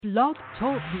Blog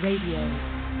Talk Radio.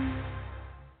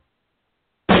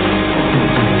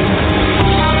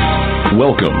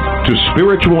 Welcome to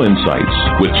Spiritual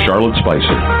Insights with Charlotte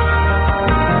Spicer.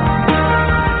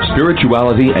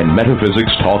 Spirituality and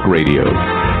Metaphysics Talk Radio,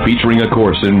 featuring a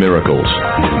course in miracles,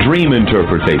 dream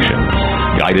interpretation,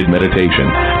 guided meditation,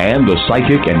 and the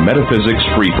psychic and metaphysics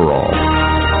free-for-all.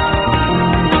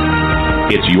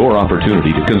 It's your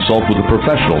opportunity to consult with a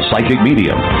professional psychic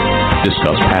medium,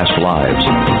 discuss past lives,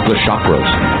 the chakras,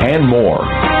 and more.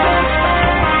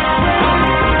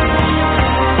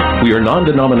 We are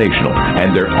non-denominational,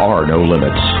 and there are no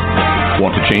limits.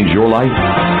 Want to change your life?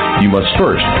 You must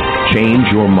first change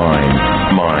your mind.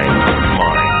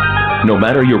 No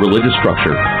matter your religious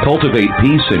structure, cultivate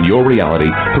peace in your reality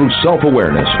through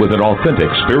self-awareness with an authentic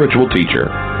spiritual teacher.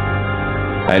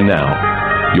 And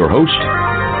now, your host,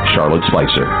 Charlotte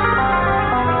Spicer.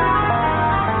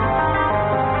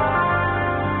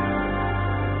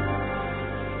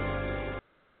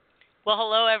 Well,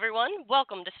 hello, everyone.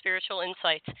 Welcome to Spiritual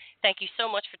Insights. Thank you so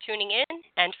much for tuning in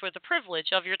and for the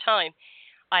privilege of your time.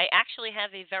 I actually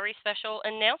have a very special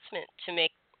announcement to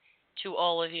make to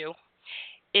all of you.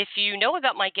 If you know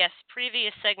about my guest's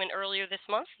previous segment earlier this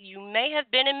month, you may have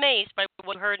been amazed by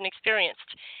what you heard and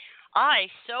experienced. I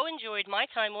so enjoyed my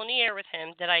time on the air with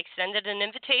him that I extended an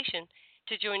invitation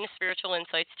to join the Spiritual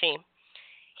Insights team.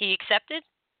 He accepted,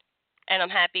 and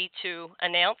I'm happy to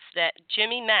announce that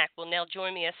Jimmy Mack will now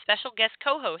join me as special guest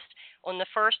co-host on the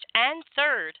first and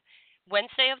third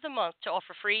Wednesday of the month to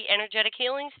offer free energetic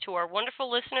healings to our wonderful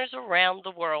listeners around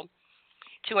the world.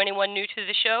 To anyone new to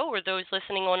the show or those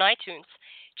listening on iTunes,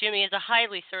 Jimmy is a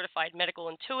highly certified medical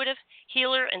intuitive,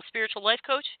 healer, and spiritual life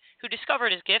coach who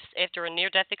discovered his gifts after a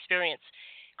near-death experience.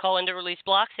 Call in to release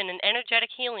blocks in an energetic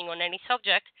healing on any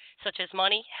subject, such as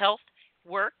money, health,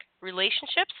 work,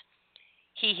 relationships.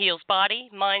 He heals body,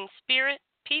 mind, spirit,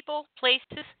 people,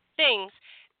 places, things,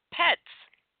 pets,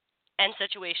 and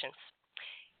situations.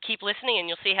 Keep listening and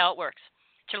you'll see how it works.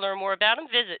 To learn more about him,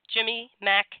 visit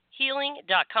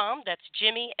jimmymackhealing.com. That's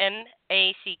Jimmy,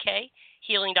 M-A-C-K,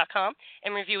 healing.com,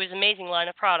 and review his amazing line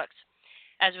of products.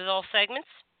 As with all segments,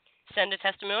 send a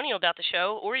testimonial about the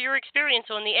show or your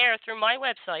experience on the air through my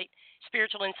website,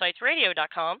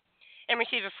 spiritualinsightsradio.com, and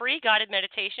receive a free guided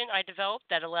meditation I developed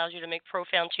that allows you to make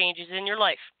profound changes in your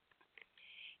life.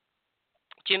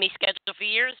 Jimmy's schedule for the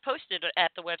year is posted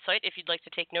at the website if you'd like to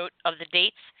take note of the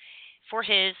dates for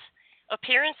his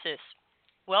appearances.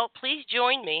 Well, please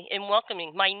join me in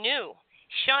welcoming my new,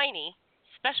 shiny,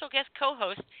 special guest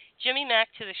co-host, Jimmy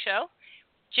Mack, to the show.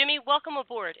 Jimmy, welcome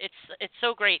aboard. It's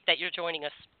so great that you're joining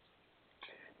us.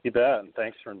 You bet, and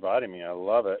thanks for inviting me. I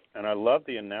love it. And I love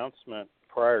the announcement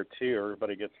prior to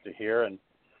everybody gets to hear. And,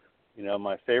 you know,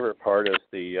 my favorite part is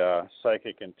the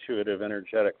psychic, intuitive,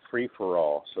 energetic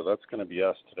free-for-all. So that's going to be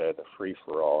us today, the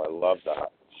free-for-all. I love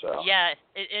that. So yeah,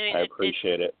 I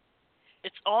appreciate it.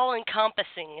 It's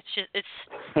all-encompassing. It's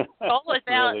all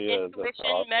about really intuition,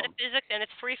 awesome. metaphysics, and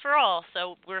it's free-for-all.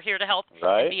 So we're here to help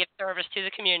right? and be of service to the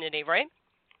community, right?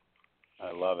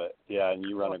 I love it. Yeah, and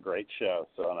you run a great show.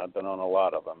 So, and I've been on a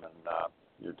lot of them, and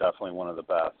you're definitely one of the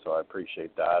best. So I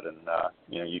appreciate that, and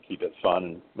you know, you keep it fun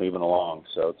and moving along.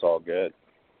 So it's all good.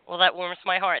 Well, that warms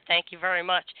my heart. Thank you very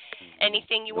much.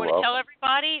 Anything you want to tell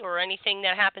everybody, or anything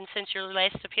that happened since your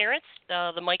last appearance?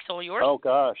 The mic's all yours. Oh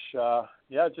gosh,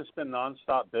 yeah, just been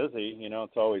nonstop busy. You know,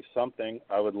 it's always something.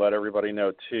 I would let everybody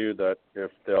know too that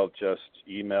if they'll just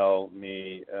email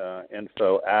me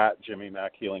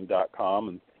info@jimmymackhealing.com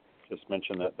and just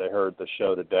mention that they heard the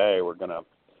show today, we're going to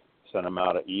send them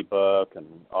out an ebook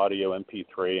and audio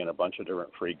MP3 and a bunch of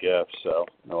different free gifts. So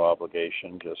no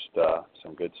obligation, just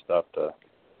some good stuff to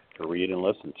read and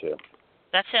listen to.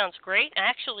 That sounds great.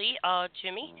 Actually,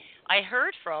 Jimmy, I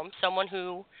heard from someone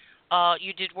who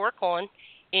you did work on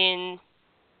in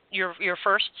your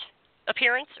first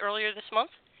appearance earlier this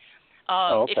month.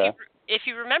 Okay. If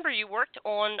you remember, you worked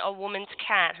on a woman's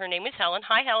cat. Her name is Helen.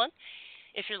 Hi, Helen,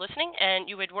 if you're listening. And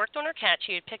you had worked on her cat.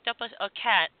 She had picked up a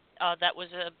cat that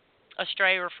was a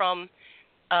stray or from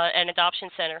an adoption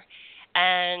center.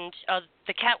 And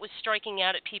the cat was striking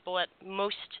out at people at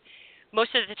most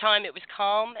of the time. It was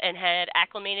calm and had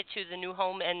acclimated to the new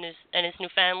home and his new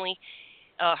family,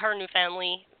 her new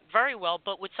family, very well,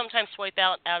 but would sometimes swipe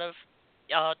out of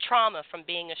trauma from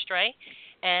being a stray.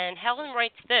 And Helen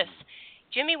writes this: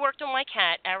 Jimmy worked on my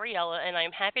cat, Ariella, and I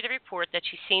am happy to report that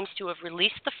she seems to have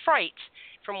released the fright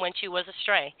from when she was a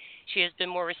stray. She has been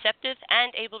more receptive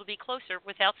and able to be closer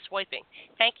without swiping.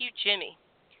 Thank you, Jimmy.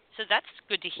 So that's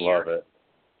good to hear. Love it.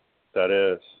 That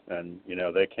is. And, you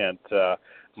know, they can't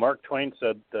Mark Twain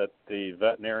said that the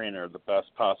veterinarian are the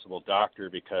best possible doctor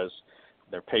because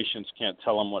their patients can't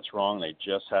tell them what's wrong. They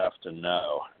just have to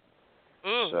know.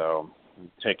 So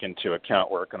take into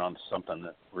account working on something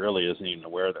that really isn't even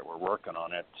aware that we're working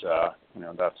on it.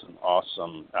 That's an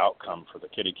awesome outcome for the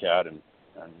kitty cat and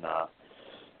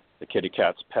the kitty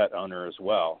cat's pet owner as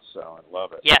well. So I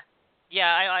love it. Yeah.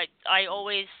 I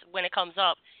always, when it comes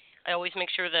up, I always make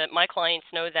sure that my clients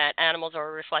know that animals are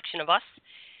a reflection of us.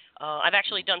 I've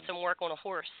actually done some work on a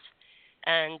horse,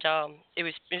 and it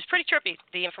was pretty trippy,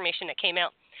 the information that came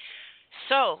out.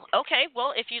 So, okay,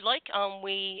 well, if you'd like,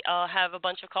 we have a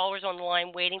bunch of callers on the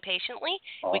line waiting patiently.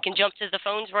 Awesome. We can jump to the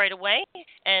phones right away.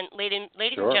 And ladies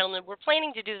and gentlemen, we're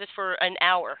planning to do this for an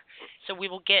hour. So we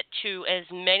will get to as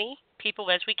many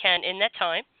people as we can in that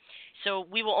time. So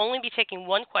we will only be taking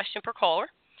one question per caller.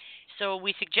 So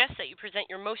we suggest that you present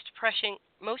your most pressing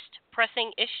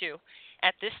issue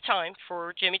at this time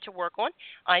for Jimmy to work on.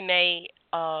 I may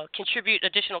contribute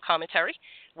additional commentary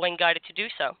when guided to do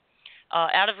so.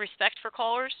 Out of respect for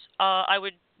callers, I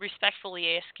would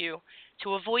respectfully ask you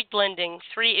to avoid blending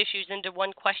 3 issues into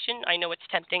one question. I know it's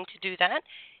tempting to do that.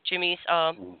 Jimmy's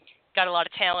got a lot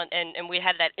of talent, and we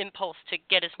have that impulse to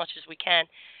get as much as we can.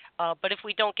 But if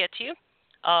we don't get to you,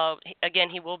 again,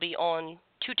 he will be on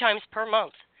 2 times per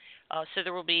month. So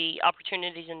there will be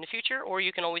opportunities in the future, or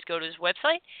you can always go to his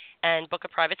website and book a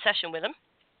private session with him.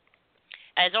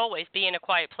 As always, be in a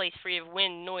quiet place free of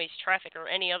wind, noise, traffic, or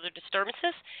any other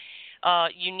disturbances.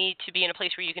 You need to be in a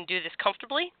place where you can do this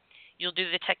comfortably. You'll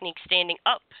do the technique standing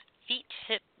up, feet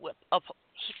hip width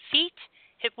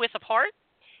apart,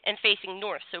 and facing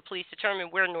north. So please determine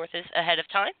where north is ahead of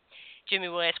time. Jimmy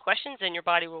will ask questions, and your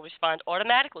body will respond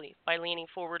automatically by leaning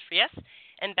forward for yes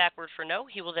and backward for no.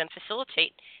 He will then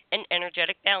facilitate an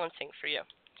energetic balancing for you.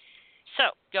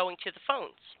 So, going to the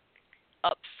phones.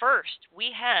 Up first,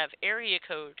 we have area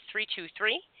code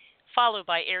 323, followed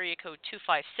by area code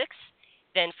 256,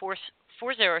 then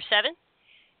 407,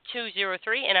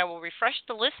 203, and I will refresh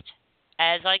the list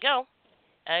as I go,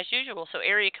 as usual. So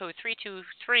area code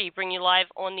 323, bring you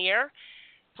live on the air.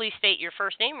 Please state your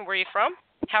first name and where you're from.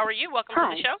 How are you? Welcome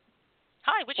to the show.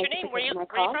 Hi, what's your name? Where are you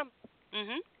from?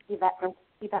 Yvette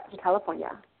from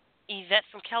California. Yvette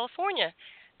from California.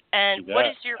 And Yvette, what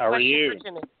is your how question are you? for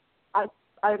Jimmy?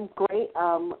 I'm great.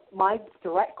 My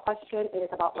direct question is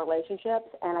about relationships,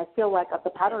 and I feel like the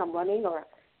pattern I'm running or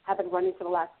have been running for the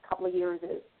last couple of years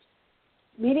is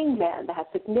meeting men that have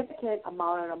significant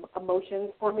amount of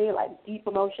emotions for me, like deep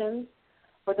emotions,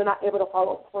 but they're not able to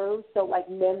follow through. So like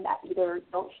men that either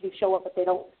don't show up but they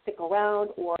don't stick around,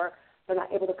 or they're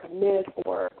not able to commit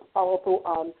or follow through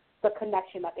on the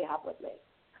connection that they have with me.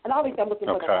 And obviously I'm looking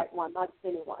for the right one, not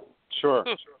anyone. Sure.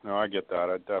 No, I get that.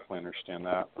 I definitely understand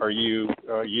that. Are you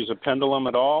use a pendulum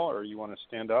at all, or you want to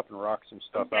stand up and rock some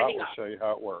stuff out? We'll show you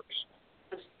how it works.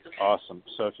 Okay. Awesome.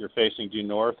 So if you're facing due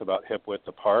north, about hip width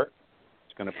apart,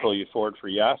 it's going to pull you forward for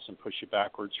yes and push you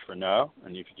backwards for no.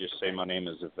 And if you just say, my name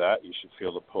is Yvette, you should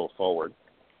feel the pull forward.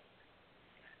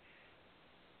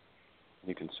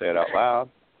 You can say it out loud.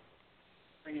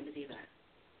 My name is Yvette.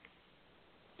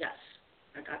 Yes.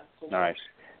 I got pulled Nice.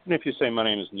 And if you say, my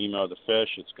name is Nemo the fish,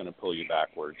 it's going to pull you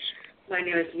backwards. My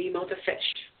name is Nemo the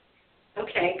fish.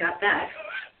 Okay, got that.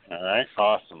 All right,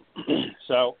 awesome.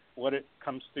 So what it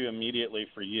comes through immediately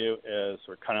for you is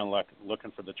we're kind of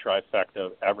looking for the trifecta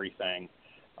of everything.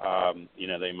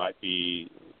 They might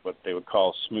be what they would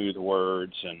call smooth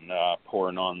words and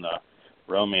pouring on the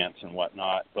romance and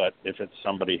whatnot. But if it's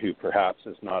somebody who perhaps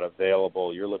is not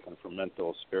available, you're looking for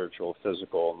mental, spiritual,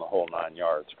 physical, and the whole 9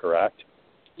 yards, correct?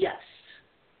 Yes.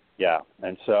 Yeah,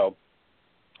 and so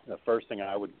the first thing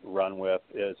I would run with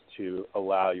is to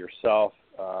allow yourself,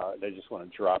 they just want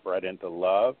to drop right into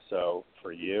love. So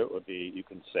for you, it would be, you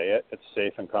can say it, it's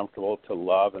safe and comfortable to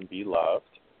love and be loved.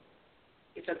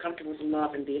 It's uncomfortable to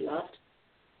love and be loved.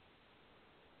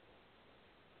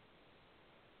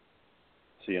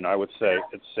 See, and I would say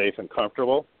it's safe and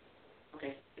comfortable.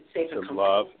 Okay, it's safe and comfortable. To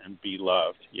love and be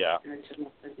loved, yeah. And to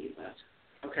love and be loved.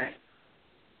 Okay.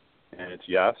 And it's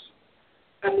yes?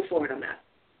 I move forward on that.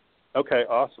 Okay,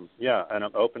 awesome. Yeah, and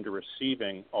I'm open to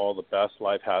receiving all the best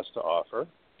life has to offer.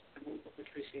 I'm open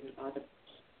to receiving all the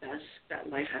best that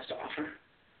life has to offer.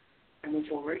 I move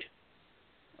forward.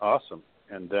 Awesome.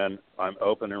 And then I'm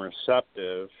open and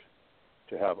receptive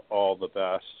to have all the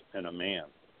best in a man.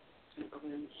 I'm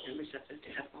open and receptive to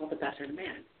have all the best in a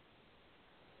man.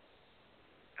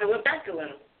 I went back a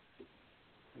little.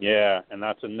 Yeah, and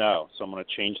that's a no. So I'm going to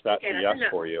change that to yes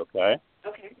for you, okay?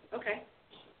 Okay.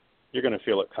 You're going to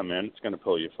feel it come in. It's going to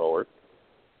pull you forward.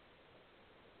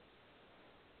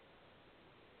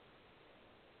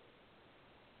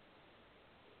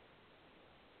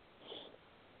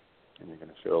 And you're going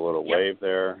to feel a little wave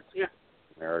there. Yeah.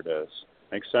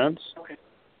 Make sense? Okay.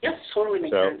 Yes, totally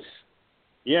makes sense.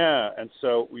 Yeah, and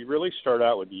so we really start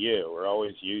out with you. We're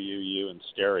always you in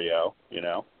stereo, you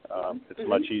know. It's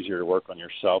much easier to work on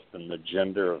yourself than the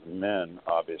gender of men,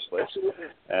 obviously. Absolutely.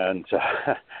 And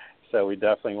so we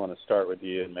definitely want to start with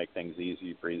you and make things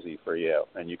easy breezy for you.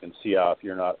 And you can see how if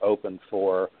you're not open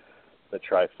for the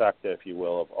trifecta, if you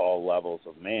will, of all levels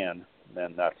of man,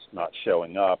 then that's not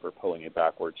showing up or pulling you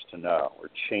backwards to no. We're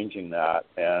changing that,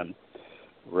 and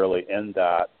really in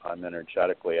that, I'm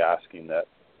energetically asking that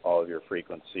all of your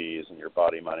frequencies and your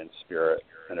body, mind, and spirit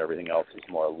and everything else is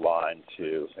more aligned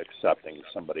to accepting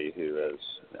somebody who is,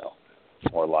 you know,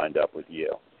 more lined up with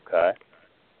you, okay?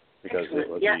 Because it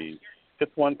would be,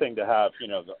 it's one thing to have, you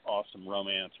know, the awesome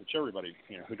romance, which everybody,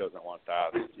 you know, who doesn't want that?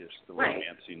 It's just the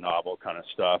romancy novel kind of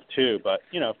stuff too. But,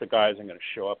 you know, if the guy isn't going to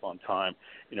show up on time,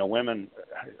 you know, women,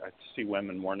 I see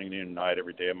women morning, noon, night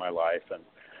every day of my life, and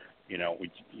you know,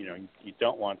 you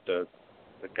don't want the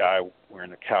guy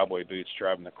wearing the cowboy boots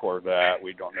driving the Corvette.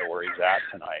 We don't know where he's at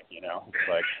tonight, you know. It's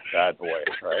like bad boys,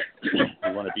 right?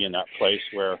 You want to be in that place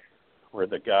where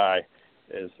the guy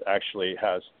is actually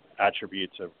has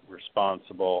attributes of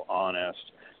responsible,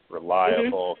 honest,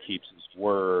 reliable, keeps his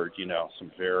word, you know, some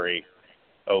very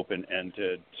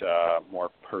open-ended, more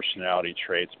personality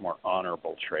traits, more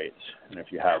honorable traits. And if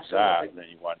you have that, then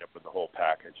you wind up with the whole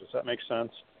package. Does that make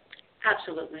sense?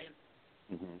 Absolutely.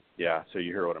 Yeah, so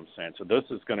you hear what I'm saying. So this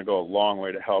is going to go a long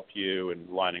way to help you in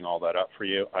lining all that up for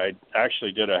you. I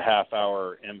actually did a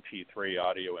half-hour MP3,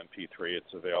 audio MP3.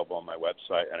 It's available on my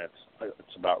website, and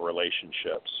it's about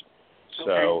relationships.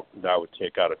 So that would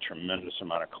take out a tremendous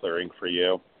amount of clearing for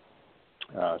you.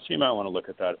 So you might want to look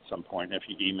at that at some point. And if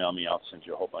you email me, I'll send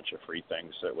you a whole bunch of free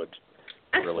things that would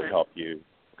really help you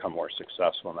become more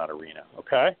successful in that arena.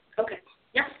 Okay? Okay.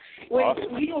 Yes. When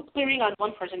we do a clearing on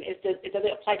one person, does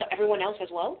it apply to everyone else as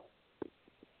well?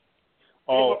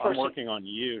 Oh, I'm working on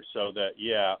you so that,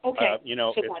 you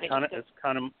know, it's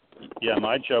kind of,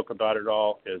 my joke about it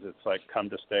all is it's like come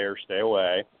to stay or stay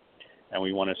away. And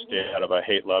we want to stay out of I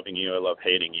hate loving you, I love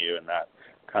hating you, and that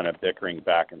kind of bickering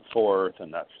back and forth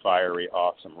and that fiery,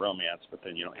 awesome romance, but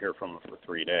then you don't hear from them for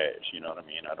 3 days. You know what I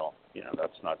mean?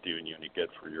 That's not doing you any good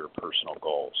for your personal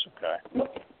goals, okay?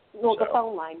 No, the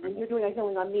phone line. When you're doing a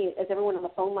healing on me, is everyone on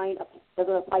the phone line, does it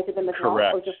apply to them as well?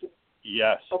 Correct. Or just...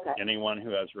 Yes. Okay. Anyone who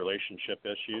has relationship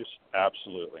issues,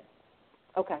 absolutely.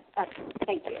 Okay. Excellent.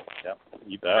 Thank you. Yep.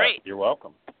 You bet. Great. You're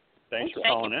welcome. Thanks for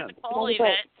calling in.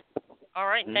 All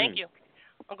right. Thank you.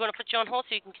 I'm going to put you on hold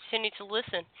so you can continue to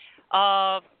listen.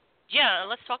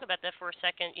 Let's talk about that for a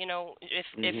second. You know, if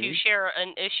you share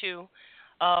an issue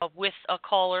with a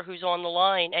caller who's on the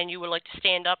line and you would like to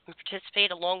stand up and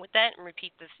participate along with that and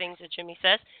repeat the things that Jimmy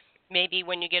says, maybe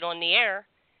when you get on the air,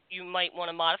 you might want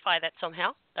to modify that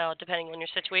somehow, depending on your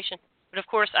situation. But, of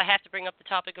course, I have to bring up the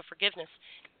topic of forgiveness,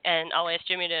 and I'll ask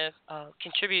Jimmy to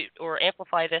contribute or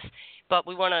amplify this. But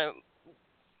we want to,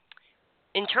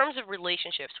 in terms of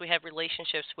relationships, we have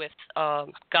relationships with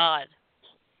God,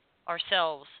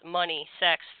 ourselves, money,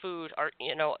 sex, food,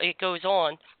 it goes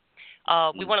on.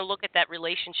 We want to look at that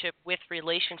relationship with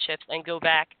relationships and go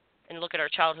back and look at our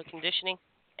childhood conditioning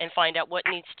and find out what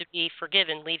needs to be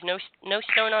forgiven. Leave no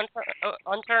stone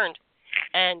unturned.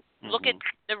 And look at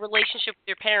the relationship with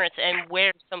your parents and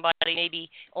where somebody maybe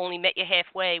only met you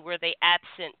halfway, were they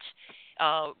absent,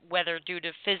 whether due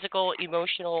to physical,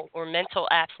 emotional, or mental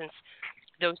absence.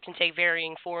 Those can take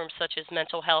varying forms such as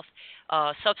mental health,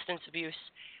 substance abuse,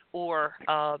 or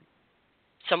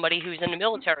somebody who's in the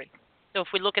military. So if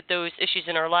we look at those issues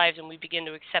in our lives and we begin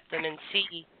to accept them and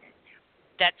see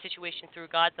that situation through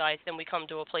God's eyes, then we come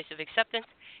to a place of acceptance.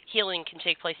 Healing can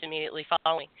take place immediately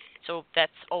following. So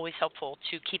that's always helpful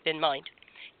to keep in mind.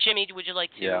 Jimmy, would you like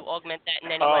to augment that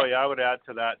in any way? Oh, yeah, I would add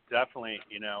to that. Definitely,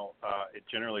 it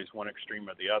generally is one extreme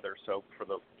or the other. So for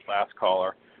the last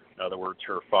caller, in other words,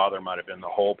 her father might have been the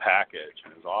whole package,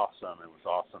 and it was awesome. It was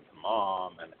awesome to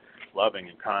mom, and loving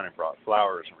and kind, and brought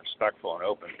flowers and respectful and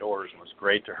opened doors and was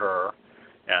great to her.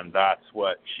 And that's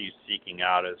what she's seeking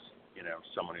out as,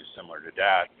 someone who's similar to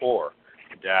dad. Or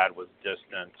dad was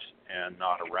distant and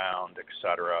not around,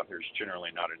 etc. There's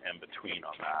generally not an in-between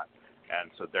on that.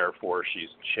 And so therefore she's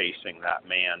chasing that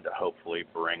man to hopefully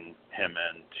bring him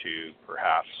in to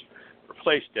perhaps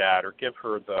replace dad or give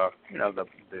her the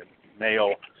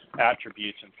male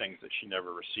attributes and things that she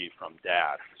never received from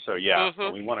dad. So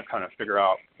we want to kind of figure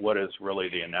out what is really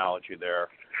the analogy there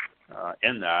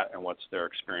in that and what's their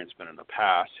experience been in the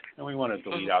past. And we want to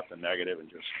delete out the negative and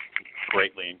just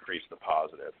greatly increase the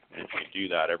positive. And if you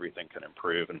do that, everything can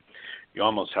improve. And you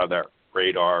almost have that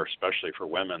radar, especially for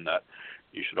women, that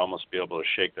you should almost be able to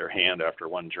shake their hand after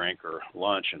one drink or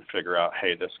lunch and figure out,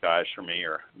 hey, this guy's for me,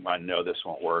 or I know this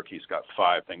won't work. He's got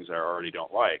 5 things I already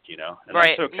don't like, and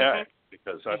right. that's okay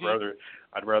because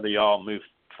I'd rather y'all move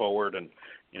forward and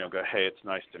go, hey, it's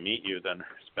nice to meet you, than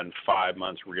spend 5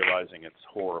 months realizing it's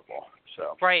horrible.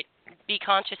 So right, be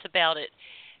conscious about it.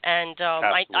 And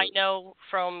I know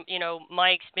from, my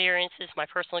experiences, my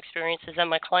personal experiences, and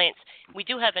my clients, we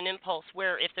do have an impulse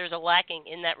where if there's a lacking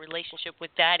in that relationship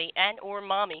with daddy and or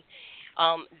mommy,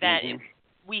 that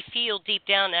we feel deep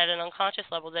down at an unconscious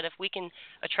level that if we can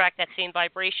attract that same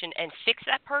vibration and fix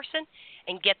that person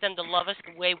and get them to love us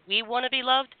the way we want to be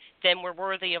loved, then we're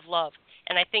worthy of love.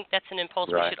 And I think that's an impulse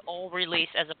we should all release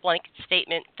as a blanket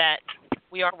statement that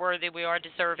we are worthy, we are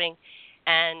deserving,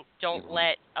 and don't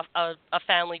let a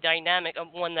family dynamic,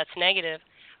 one that's negative,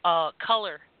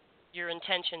 color your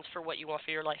intentions for what you want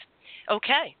for your life.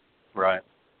 Okay. Right.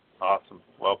 Awesome.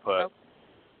 Well put. Oh,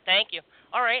 thank you.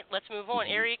 All right, let's move on.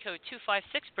 Area code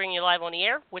 256, bring you live on the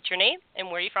air. What's your name and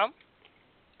where are you from?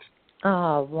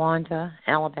 Wanda,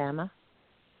 Alabama.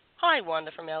 Hi,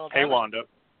 Wanda from Alabama. Hey, Wanda.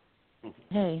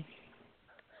 Hey.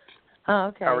 Oh,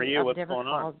 okay. How are you? I've What's never going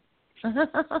called.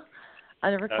 on? I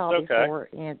never That's called okay. before,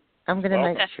 and I'm going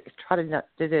to try to not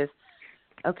do this.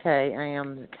 Okay, I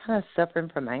am kind of suffering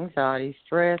from anxiety,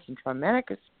 stress, and traumatic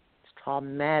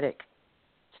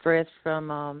stress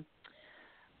from.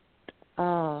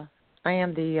 I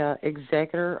am the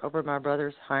executor over my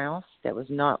brother's house that was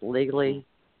not legally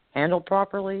handled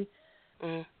properly,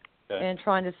 and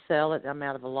trying to sell it. I'm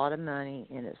out of a lot of money,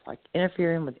 and it's like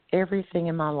interfering with everything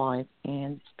in my life,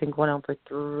 and it's been going on for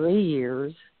 3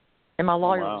 years. And my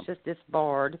lawyer was just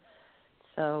disbarred,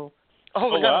 so.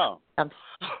 Oh wow!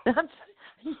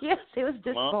 Yes, it was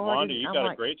disbarred. Wanda, you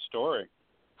got a great story.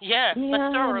 Yeah,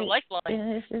 let's throw her a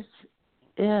lifeline.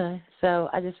 So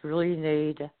I just really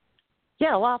need,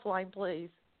 a lifeline, please,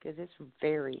 because it's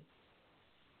very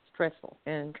stressful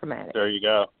and traumatic. There you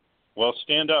go. Well,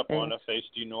 stand up, Wanda. Face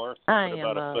due north. Put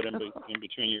about a foot in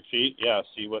between your feet. Yeah,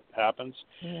 see what happens.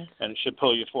 Yes. And it should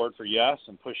pull you forward for yes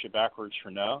and push you backwards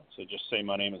for no. So just say,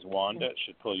 my name is Wanda. It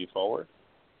should pull you forward.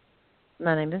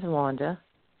 My name is Wanda.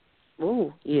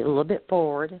 Ooh, you're a little bit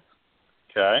forward.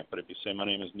 Okay, but if you say, my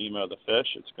name is Nemo the fish,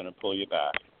 it's going to pull you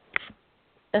back.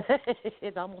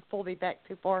 It almost pulled me back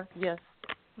too far. Yes.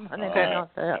 My name is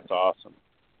not that. That's awesome.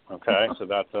 Okay, so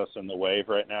that's us in the wave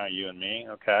right now, you and me.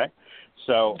 Okay,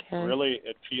 so really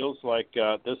it feels like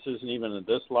this isn't even a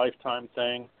this lifetime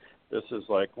thing. This is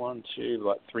like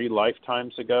 3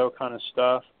 lifetimes ago kind of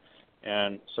stuff.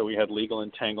 And so we had legal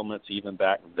entanglements even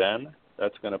back then.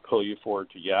 That's going to pull you forward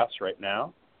to yes right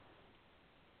now.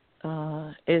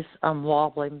 I'm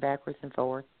wobbling backwards and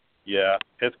forward. Yeah,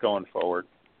 it's going forward.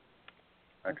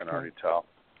 I can already tell.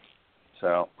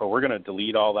 So, but we're going to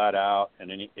delete all that out,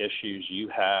 and any issues you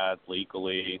had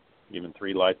legally, even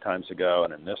 3 lifetimes ago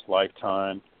and in this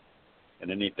lifetime,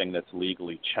 and anything that's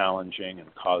legally challenging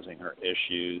and causing her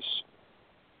issues,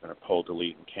 we're going to pull,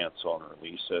 delete, and cancel and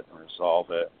release it and resolve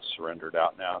it and surrender it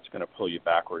out now. It's going to pull you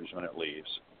backwards when it leaves.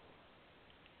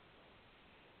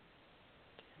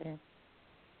 Okay.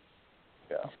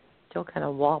 Yeah. Still kind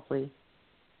of wobbly.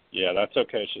 Yeah, that's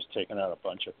okay. It's just taking out a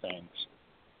bunch of things.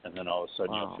 And then all of a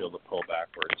sudden you'll feel the pull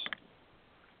backwards.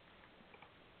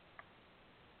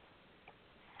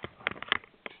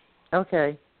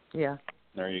 Okay, yeah.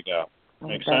 There you go.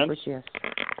 Make sense? Yes.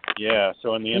 Yeah,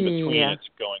 so in the in-between it's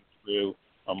going through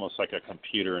almost like a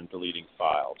computer and deleting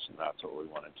files, and that's what we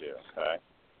want to do, okay?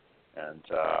 And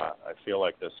I feel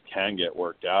like this can get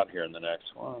worked out here in the next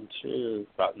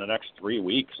about in the next 3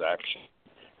 weeks, actually.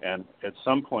 And at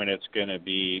some point it's going to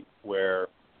be where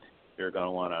you're going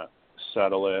to want to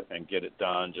settle it and get it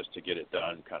done just to get it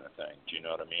done kind of thing. Do you know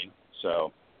what I mean?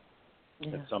 So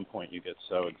at some point you get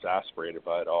so exasperated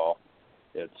by it all,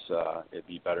 it'd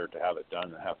be better to have it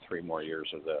done than have 3 more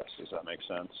years of this. Does that make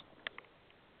sense?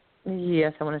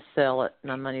 Yes, I want to sell it.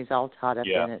 My money's all tied up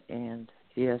in it, and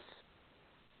yes.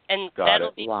 And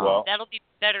that'll be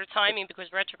better timing because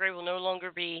retrograde will no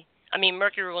longer be,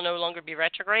 Mercury will no longer be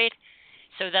retrograde.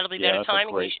 So that'll be better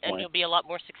timing, and you'll be a lot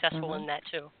more successful in that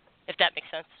too, if that makes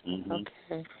sense.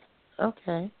 Mm-hmm.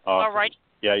 Okay. Awesome. All right.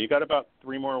 Yeah, you got about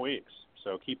 3 more weeks,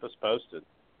 so keep us posted.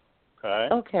 Okay?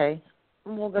 Okay.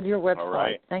 We'll go to your website. All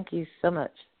right. Thank you so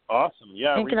much. Awesome.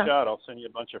 Yeah, reach out. I'll send you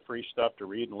a bunch of free stuff to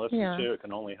read and listen to. It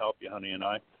can only help you, honey, and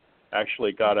I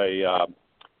actually got a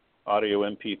audio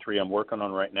MP3 I'm working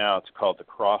on right now. It's called The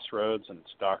Crossroads, and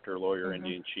it's Doctor, Lawyer,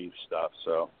 Indian Chief stuff.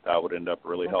 So that would end up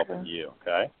really helping you,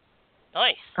 okay?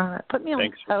 Nice. All right. Put me on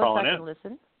Thanks for calling in.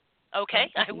 Listen.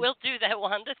 Okay, I will do that,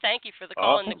 Wanda. Thank you for the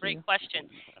call and the great question.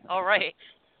 All right.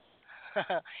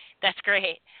 That's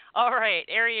great. All right,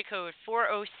 area code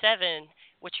 407.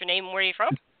 What's your name and where are you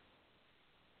from?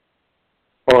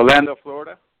 Orlando,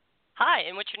 Florida. Hi,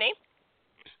 and what's your name?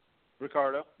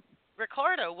 Ricardo.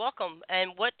 Ricardo, welcome.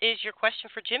 And what is your question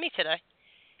for Jimmy today?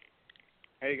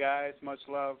 Hey guys, much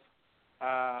love.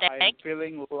 I Thank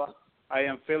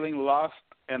am feeling lost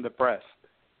and depressed.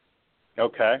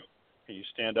 Okay. Can you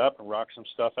stand up and rock some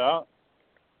stuff out?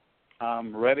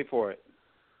 I'm ready for it.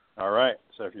 All right.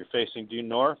 So if you're facing due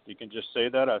north, you can just say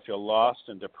that. I feel lost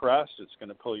and depressed. It's going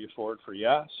to pull you forward for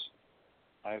yes.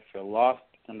 I feel lost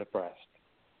and depressed.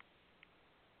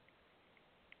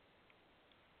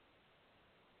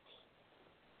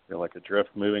 Feel like a drift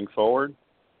moving forward?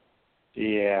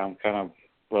 Yeah, I'm kind of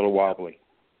a little wobbly.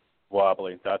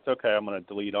 Wobbly. That's okay. I'm going to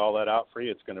delete all that out for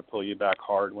you. It's going to pull you back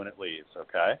hard when it leaves,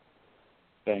 okay?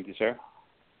 Thank you, sir.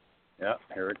 Yeah,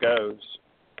 here it goes.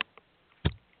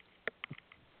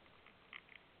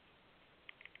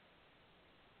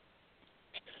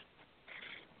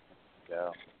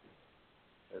 Go.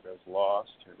 Here goes lost.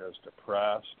 Here goes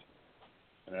depressed.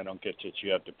 And I don't get that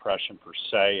you have depression per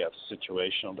se. You have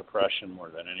situational depression more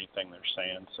than anything they're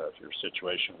saying. So if your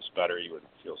situation was better, you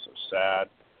wouldn't feel so sad.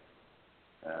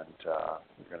 And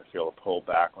you're going to feel a pull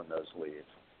back when those leave.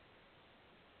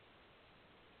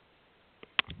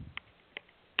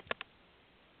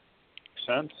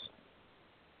 Sense?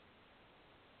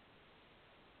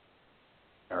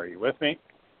 Are you with me?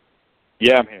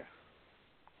 Yeah, I'm here.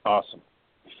 Awesome.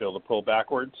 You feel the pull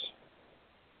backwards?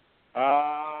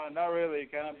 Not really,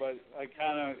 kind of, but I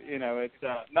kind of, it's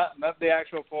not the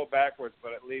actual pull backwards,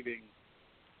 but it leaving.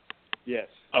 Yes.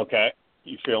 Okay.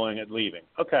 You feeling it leaving?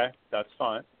 Okay, that's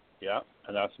fine. Yeah,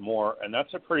 and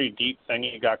that's a pretty deep thing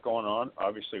you got going on.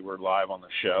 Obviously, we're live on the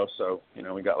show, so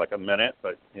we got like a minute,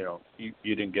 but you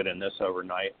didn't get in this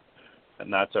overnight,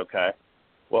 and that's okay.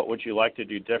 What would you like to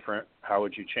do different? How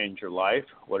would you change your life?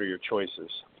 What are your choices?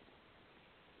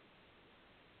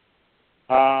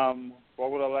 What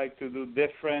would I like to do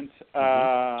different?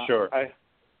 Sure. I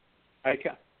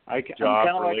can. Job,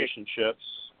 I'm relationships.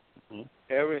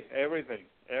 Everything.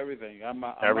 Everything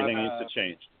needs to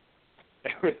change.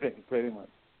 Everything, pretty much.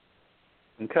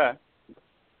 Okay.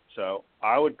 So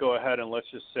I would go ahead and let's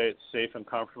just say it's safe and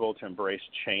comfortable to embrace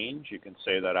change. You can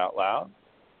say that out loud.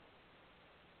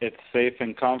 It's safe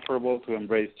and comfortable to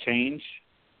embrace change.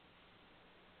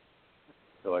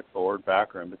 So like forward,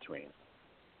 back, or in between?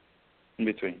 In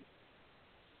between.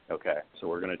 Okay. So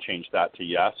we're going to change that to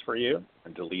yes for you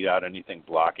and delete out anything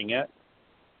blocking it.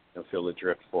 You'll feel the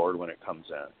drift forward when it comes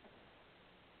in.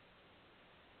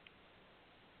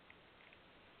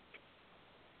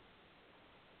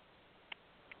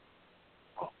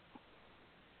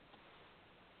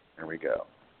 There we go.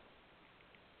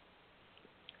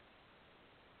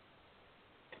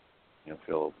 You'll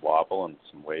feel a wobble and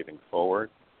some waving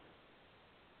forward.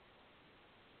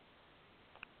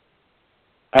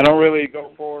 I don't really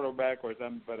go forward or backwards,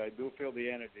 but I do feel the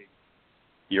energy.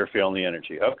 You're feeling the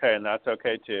energy. Okay, and that's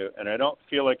okay too. And I don't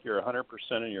feel like you're 100%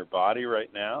 in your body right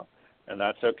now, and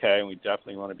that's okay. And we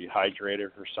definitely want to be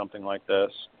hydrated for something like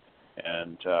this.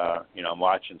 And, I'm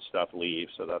watching stuff leave,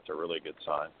 so that's a really good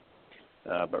sign.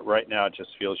 But right now it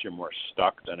just feels you're more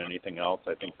stuck than anything else.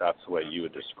 I think that's the way you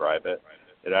would describe it.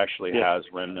 It actually has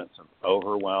remnants of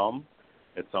overwhelm.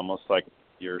 It's almost like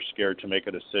you're scared to make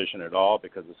a decision at all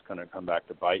because it's going to come back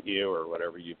to bite you, or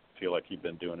whatever you feel like you've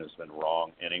been doing has been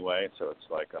wrong anyway. So it's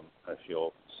like I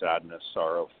feel sadness,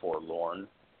 sorrow, forlorn. Does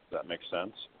that make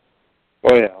sense?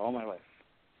 Oh, yeah, all my life.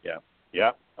 Yeah.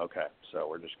 Yeah. Okay. So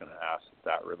we're just going to ask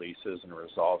that releases and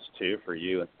resolves too for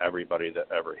you and everybody that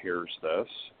ever hears this.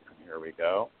 And here we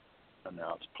go. And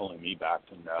now it's pulling me back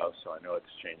to no, so I know it's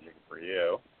changing for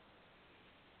you.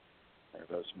 There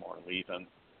goes more leaving.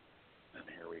 And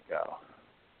here we go.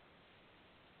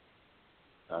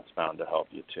 That's bound to help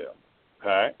you too.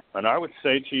 Okay? And I would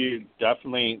say to you,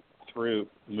 definitely through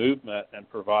movement and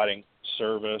providing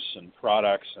service and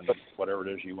products and whatever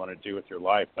it is you want to do with your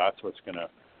life, that's what's going to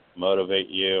motivate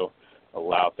you,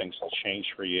 allow things to change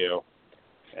for you,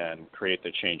 and create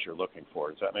the change you're looking for.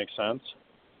 Does that make sense?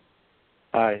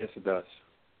 Yes, it does.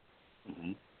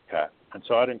 Mm-hmm. Okay. And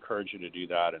so I'd encourage you to do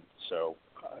that. And so,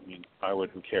 I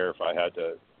wouldn't care if I had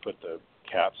to put the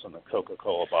caps on the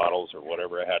Coca-Cola bottles or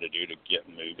whatever I had to do to get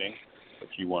moving. If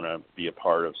you want to be a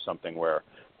part of something where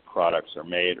products are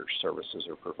made or services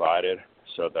are provided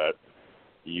so that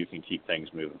you can keep things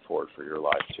moving forward for your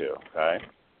life too, okay?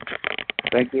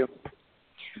 Thank you.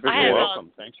 You're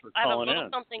welcome. Thanks for calling in. I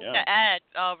have something to add,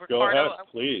 Ricardo. Go ahead,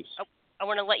 please. I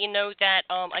want to let you know that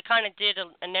I kind of did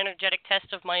an energetic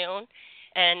test of my own,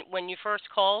 and when you first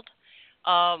called,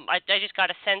 I just got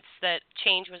a sense that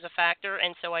change was a factor,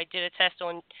 and so I did a test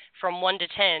on from 1 to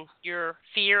 10, your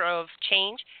fear of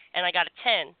change, and I got a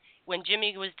 10. When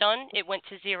Jimmy was done, it went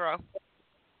to 0.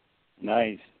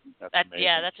 Nice. That's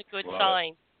a good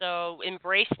sign. So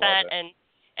embrace that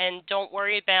and don't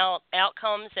worry about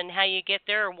outcomes and how you get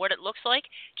there or what it looks like.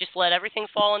 Just let everything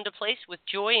fall into place with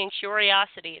joy and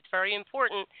curiosity. It's very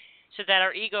important so that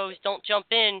our egos don't jump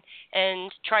in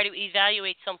and try to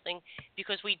evaluate something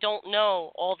because we don't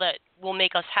know all that will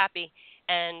make us happy.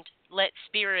 And let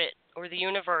spirit or the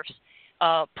universe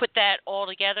put that all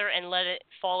together and let it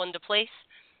fall into place.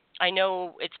 I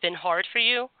know it's been hard for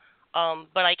you,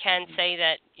 but I can say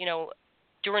that,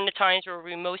 during the times where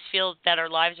we most feel that our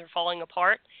lives are falling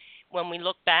apart, when we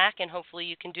look back, and hopefully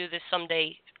you can do this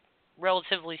someday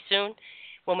relatively soon,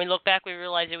 when we look back, we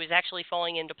realize it was actually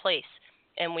falling into place,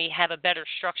 and we have a better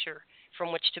structure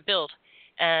from which to build.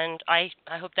 And I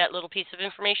hope that little piece of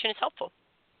information is helpful.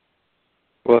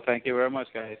 Well, thank you very much,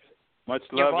 guys. Much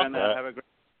love, and have a great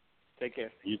take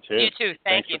care. You too. You too.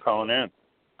 Thanks for calling in.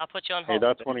 I'll put you on hold. Hey,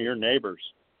 that's one of your neighbors.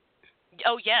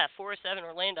 Oh, yeah, 407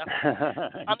 Orlando.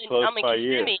 I'm in by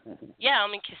Kissimmee. You. Yeah,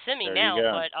 I'm in Kissimmee now,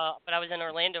 but I was in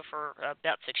Orlando for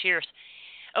about 6 years.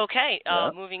 Okay,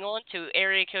 moving on to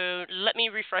area code. Let me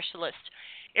refresh the list.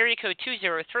 Area code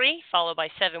 203, followed by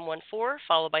 714,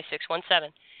 followed by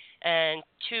 617. And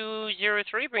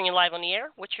 203, bring you live on the air.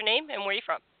 What's your name and where are you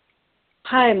from?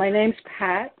 Hi, my name's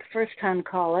Pat, first-time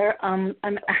caller. I'm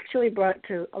actually brought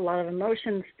to a lot of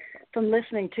emotions from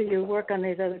listening to you work on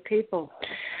these other people.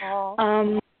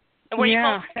 And where are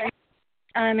you from?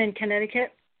 I'm in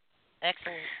Connecticut.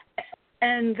 Excellent.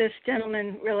 And this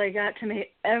gentleman really got to me.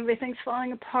 Everything's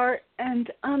falling apart,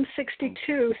 and I'm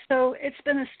 62, so it's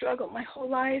been a struggle my whole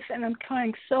life, and I'm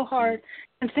trying so hard,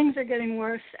 and things are getting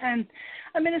worse. And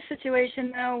I'm in a situation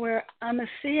now where I'm a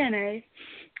CNA,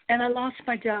 and I lost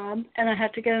my job, and I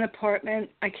had to get an apartment.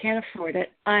 I can't afford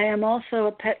it. I am also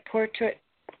a pet portrait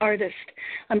artist.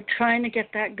 I'm trying to get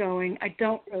that going. I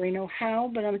don't really know how,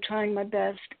 but I'm trying my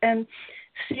best. And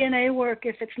CNA work,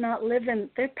 if it's not living,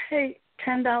 they pay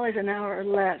 $10 an hour or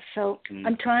less. So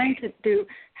I'm trying to do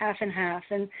half and half,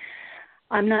 and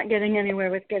I'm not getting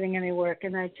anywhere with getting any work.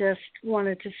 And I just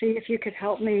wanted to see if you could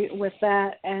help me with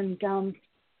that. And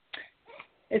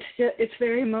it's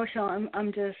very emotional.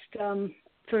 I'm just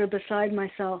sort of beside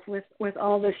myself with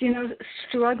all this,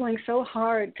 struggling so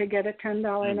hard to get a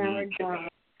 $10 an hour job.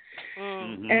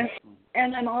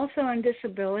 And I'm also on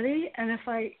disability, and if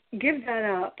I give that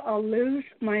up, I'll lose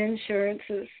my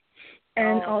insurances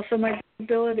and also my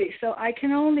disability. So I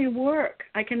can only work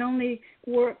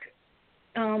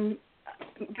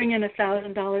bring in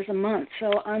 $1,000 a month.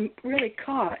 So I'm really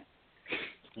caught.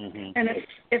 And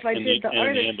if I did the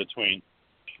artist in between.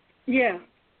 Yeah.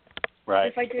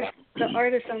 Right. If I did the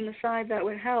artist on the side, that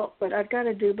would help, but I've got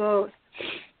to do both.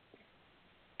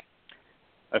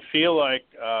 I feel like,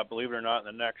 believe it or not, in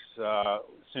the next, as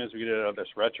soon as we get out of this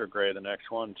retrograde, the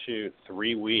next 1, 2,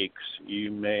 3 weeks,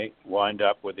 you may wind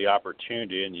up with the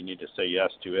opportunity, and you need to say yes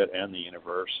to it and the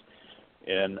universe,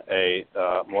 in a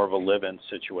more of a live-in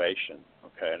situation.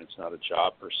 Okay, and it's not a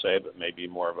job per se, but maybe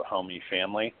more of a homey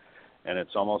family. And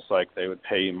it's almost like they would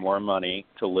pay you more money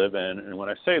to live in. And when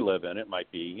I say live in, it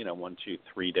might be, 1, 2,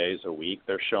 3 days a week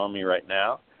they're showing me right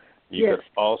now. You could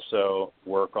also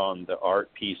work on the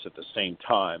art piece at the same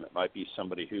time. It might be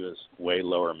somebody who is way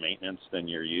lower maintenance than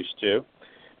you're used to.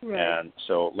 Right. And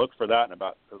so look for that in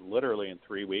about literally in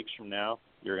 3 weeks from now.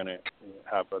 You're going to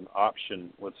have an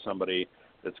option with somebody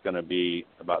that's going to be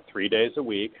about 3 days a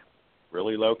week,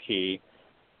 really low key,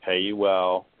 pay you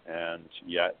well, and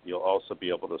yet you'll also be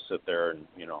able to sit there and,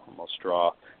 almost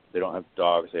draw. They don't have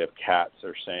dogs, they have cats,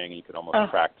 they're saying. You could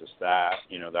almost practice that,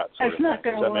 that sort of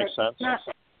thing. Does that make sense?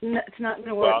 It's not going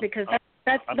to work because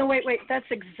that's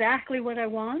exactly what I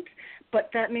want,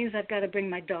 but that means I've got to bring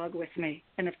my dog with me.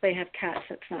 And if they have cats,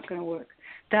 that's not going to work.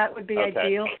 That would be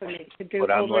ideal for me to do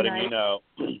but I'm overnight. letting you know,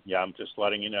 I'm just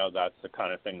letting you know that's the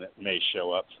kind of thing that may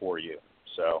show up for you.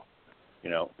 So,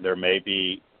 there may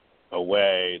be a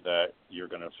way that you're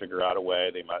going to figure out a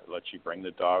way. They might let you bring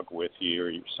the dog with you,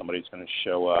 or somebody's going to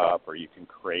show up, or you can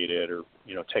crate it, or,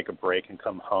 take a break and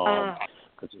come home.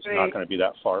 Because it's not going to be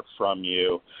that far from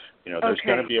you. There's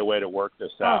going to be a way to work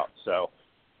this out. So,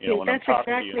 when I'm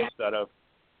talking to you, instead of,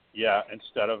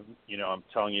 I'm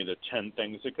telling you the 10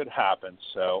 things that could happen.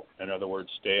 So, in other words,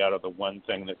 stay out of the one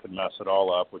thing that could mess it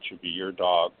all up, which would be your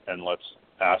dog, and let's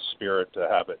ask Spirit to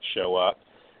have it show up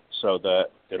so that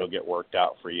it'll get worked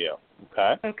out for you.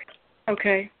 Okay?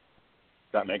 Okay.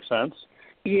 Does that make sense?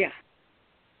 Yeah.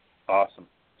 Awesome.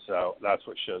 So that's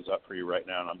what shows up for you right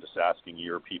now, and I'm just asking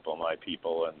your people, my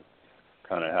people, and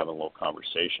kind of having a little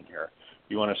conversation here.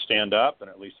 You want to stand up and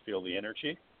at least feel the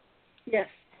energy? Yes.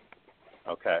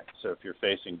 Okay. So if you're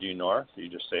facing due north, you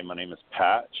just say, my name is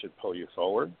Pat. It should pull you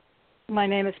forward. My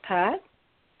name is Pat.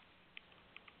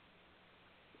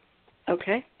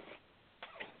 Okay.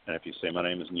 And if you say, my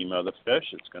name is Nemo the fish,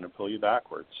 it's going to pull you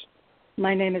backwards.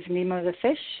 My name is Nemo the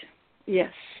fish.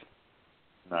 Yes.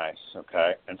 Nice.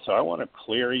 Okay. And so I want to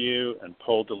clear you and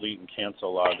pull, delete, and cancel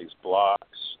a lot of these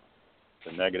blocks,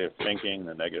 the negative thinking,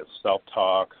 the negative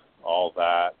self-talk, all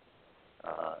that.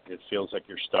 It feels like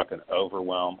you're stuck in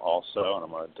overwhelm also, and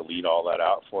I'm going to delete all that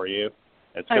out for you.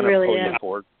 It's going to pull you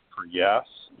forward for yes.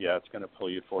 Yeah, it's going to pull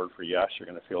you forward for yes. You're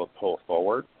going to feel it pull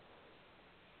forward.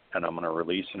 And I'm going to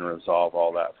release and resolve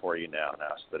all that for you now and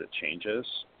ask that it changes.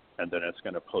 And then it's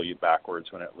going to pull you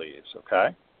backwards when it leaves,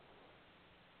 okay?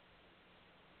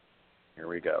 Here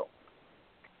we go.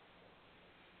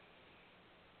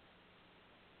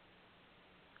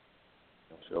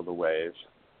 You'll feel the wave,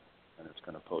 and it's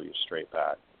going to pull you straight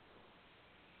back.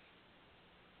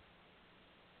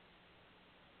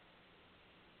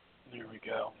 There we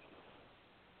go.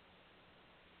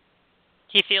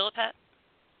 Do you feel it, Pat?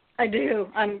 I do.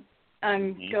 I'm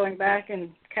going back and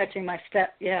catching my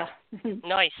step. Yeah.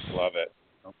 Nice. Love it.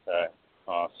 Okay.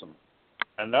 Awesome.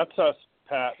 And that's us,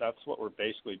 Pat. That's what we're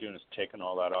basically doing is taking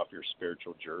all that off your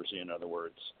spiritual jersey. In other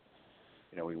words,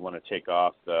 we want to take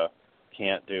off the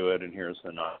can't do it, and here's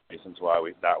the 9 reasons why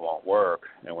that won't work.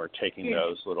 And we're taking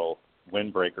those little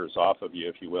windbreakers off of you,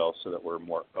 if you will, so that we're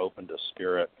more open to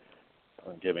spirit,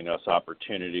 giving us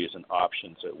opportunities and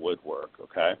options that would work,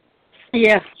 okay?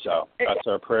 Yeah. So that's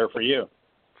our prayer for you.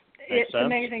 It's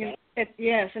amazing.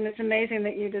 Yes, and it's amazing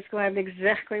that you described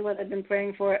exactly what I've been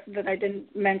praying for that I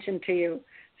didn't mention to you.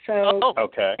 So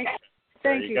okay.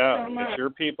 Thank you go. so much. It's your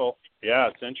people. Yeah,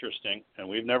 it's interesting. And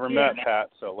we've never met, Pat,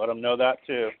 so let them know that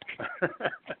too.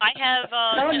 I have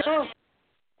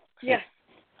Yeah.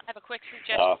 I have a quick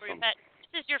suggestion for you, Pat.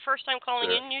 This is your first time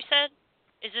calling in, you said?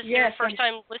 Is this your first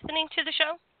time listening to the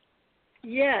show?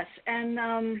 Yes, and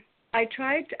I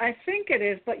think it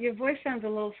is, but your voice sounds a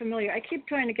little familiar. I keep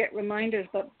trying to get reminders,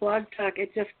 but Blog Talk,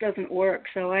 it just doesn't work.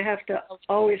 So I have to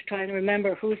always try to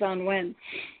remember who's on when.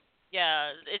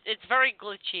 Yeah, it's very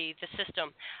glitchy, the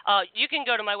system. You can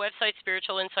go to my website,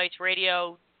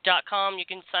 spiritualinsightsradio.com. You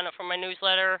can sign up for my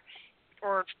newsletter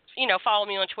or, follow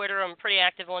me on Twitter. I'm pretty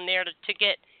active on there to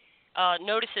get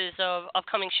notices of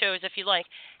upcoming shows if you like.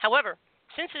 However,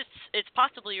 since it's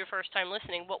possibly your first time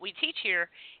listening, what we teach here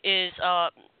is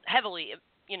heavily,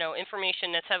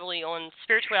 information that's heavily on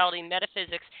spirituality,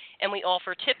 metaphysics, and we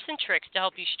offer tips and tricks to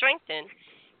help you strengthen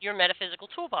your metaphysical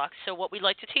toolbox. So what we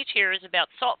like to teach here is about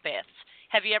salt baths.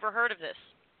 Have you ever heard of this?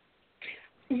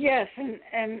 Yes,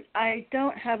 and I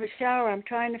don't have a shower. I'm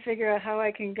trying to figure out how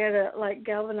I can get a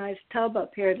galvanized tub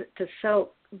up here to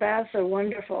soak. Baths are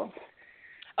wonderful.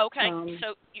 Okay,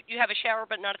 so you have a shower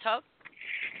but not a tub?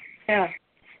 Yeah.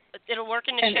 It'll work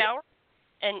in the shower.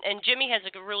 And Jimmy has a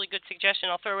really good suggestion.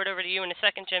 I'll throw it over to you in a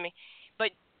second, Jimmy.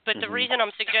 But the reason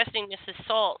I'm suggesting this is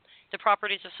salt, the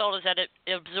properties of salt is that it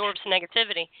absorbs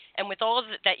negativity. And with all of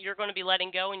it that you're going to be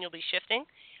letting go and you'll be shifting,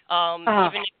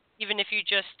 even if you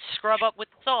just scrub up with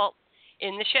salt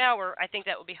in the shower, I think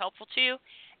that would be helpful to you.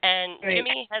 And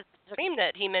Jimmy has a cream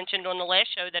that he mentioned on the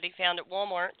last show that he found at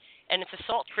Walmart, and it's a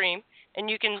salt cream, and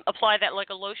you can apply that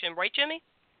like a lotion. Right, Jimmy?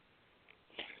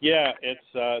 Yeah, it's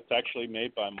actually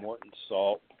made by Morton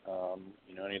Salt,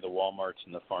 any of the Walmarts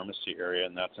in the pharmacy area,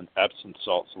 and that's an Epsom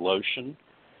salts lotion.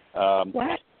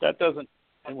 What? That doesn't,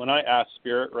 when I ask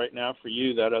Spirit right now for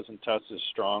you, that doesn't test as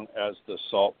strong as the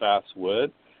salt baths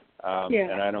would.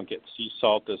 And I don't get sea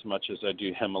salt as much as I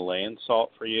do Himalayan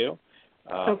salt for you.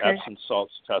 Epsom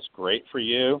salts test great for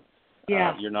you.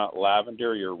 Yeah. You're not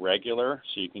lavender, you're regular,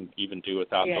 so you can even do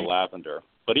without the lavender.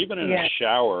 But even in a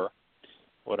shower,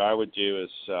 what I would do is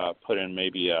put in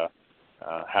maybe a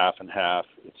half and half.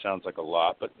 It sounds like a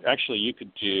lot, but actually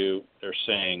they're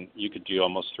saying you could do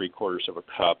almost 3/4 of a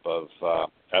cup of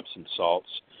Epsom salts,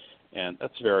 and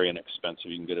that's very inexpensive.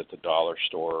 You can get it at the dollar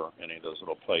store or any of those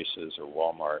little places or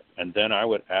Walmart. And then I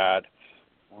would add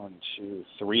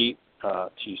 3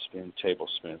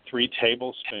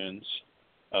 tablespoons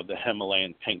of the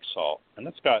Himalayan pink salt, and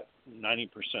that's got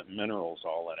 90% minerals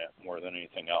all in it, more than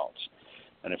anything else.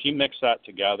 And if you mix that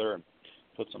together and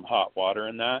put some hot water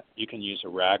in that, you can use a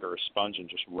rag or a sponge and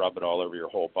just rub it all over your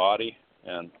whole body.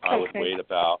 And I would wait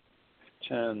about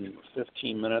 10,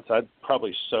 15 minutes. I'd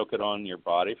probably soak it on your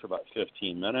body for about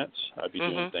 15 minutes. I'd be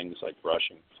doing things like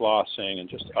brushing, flossing, and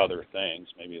just other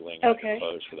things, maybe laying out your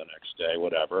clothes for the next day,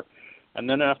 whatever. And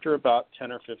then after about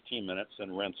 10 or 15 minutes,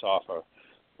 then rinse off a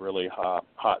really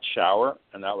hot shower,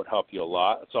 and that would help you a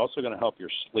lot. It's also going to help your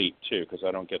sleep, too, because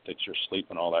I don't get that you're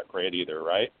sleeping all that great either,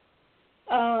 right?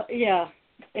 Yeah.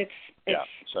 It's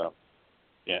so,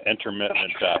 intermittent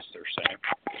at best, they're saying.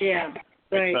 Yeah,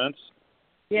 right. Make sense?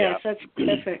 Yes, that's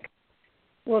terrific.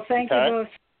 Well, thank you both.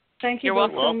 Thank you You're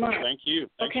both welcome. so much. Thank you.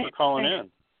 Thanks for calling in.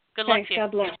 Good luck Thanks. to you.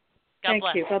 God bless. God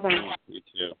bless. You. Bye-bye. You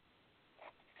too.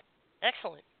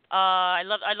 Excellent. I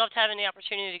loved having the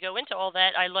opportunity to go into all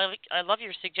that. I love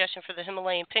your suggestion for the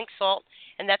Himalayan pink salt,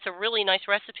 and that's a really nice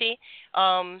recipe.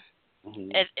 Can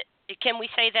we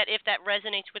say that if that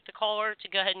resonates with the caller, to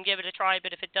go ahead and give it a try,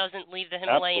 but if it doesn't, leave the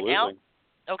Himalayan out?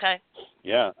 Okay.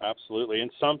 Yeah, absolutely.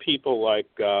 And some people like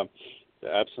the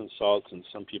Epsom salts, and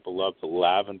some people love the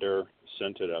lavender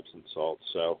scented Epsom salts.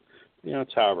 So,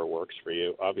 it's however works for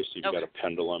you. Obviously, if you've got a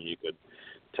pendulum, you could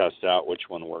test out which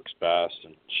one works best,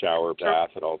 and shower,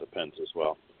 bath, it all depends as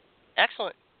well.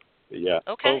 Excellent. But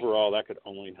overall, that could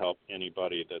only help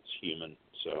anybody that's human.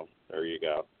 So there you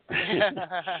go.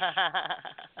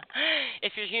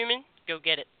 If you're human, go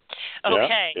get it.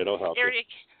 Okay. Yeah, it'll help. Area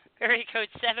code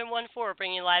 714,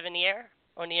 bringing you live on the air.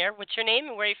 What's your name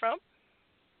and where are you from?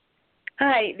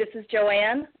 Hi, this is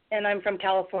Joanne, and I'm from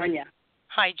California.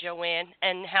 Hi, Joanne.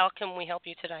 And how can we help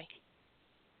you today?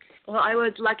 Well, I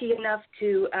was lucky enough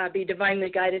to be divinely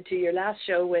guided to your last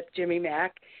show with Jimmy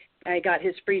Mack. I got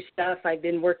his free stuff. I've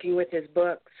been working with his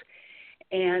books.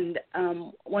 And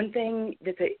one thing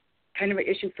that's a kind of an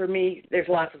issue for me, there's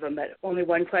lots of them, but only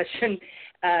one question.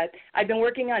 I've been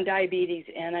working on diabetes,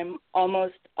 and I'm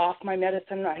almost off my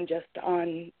medicine. I'm just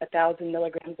on 1,000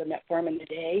 milligrams of metformin a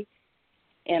day,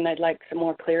 and I'd like some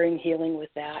more clearing healing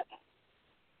with that.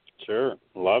 Sure.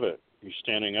 Love it. You're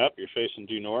standing up. You're facing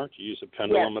due north. Do you use a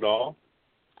pendulum at all?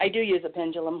 I do use a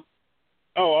pendulum.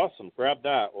 Oh, awesome. Grab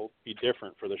that. We'll be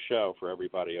different for the show for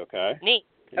everybody, okay? Neat.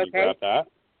 Can you grab that?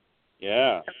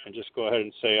 Yeah. And just go ahead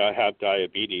and say, I have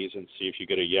diabetes, and see if you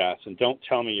get a yes. And don't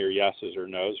tell me your yeses or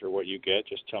nos or what you get.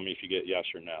 Just tell me if you get yes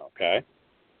or no, okay?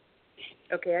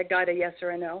 Okay, I got a yes or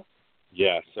a no.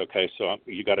 Yes. Okay, so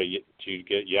you get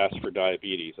yes for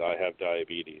diabetes. I have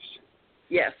diabetes.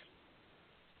 Yes.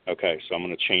 Okay, so I'm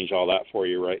going to change all that for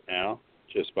you right now,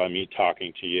 just by me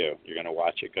talking to you. You're going to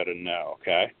watch it go to no,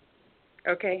 okay?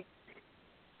 Okay.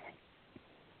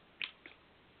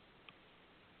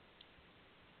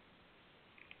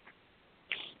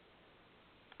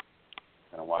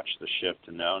 Going to watch the shift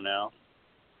to no now.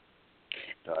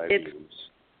 Diabetes.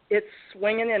 It's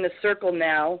swinging in a circle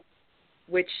now,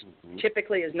 which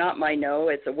typically is not my no.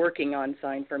 It's a working on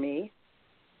sign for me.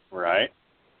 Right.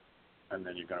 And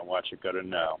then you're going to watch it go to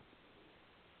no.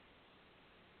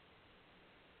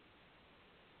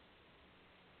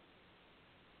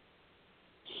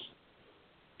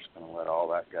 Just going to let all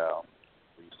that go.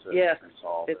 Yes,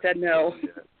 it said no.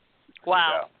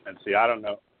 Wow. And see, I don't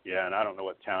know. Yeah, and I don't know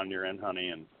what town you're in, honey,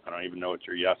 and I don't even know what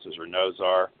your yeses or nos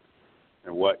are.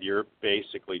 And what you're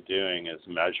basically doing is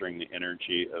measuring the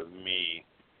energy of me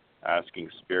asking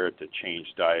Spirit to change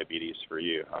diabetes for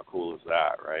you. How cool is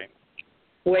that, right?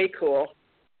 Way cool.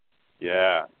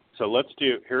 Yeah. So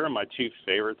here are my two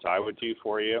favorites I would do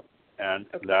for you. And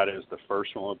that is, the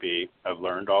first one will be, I've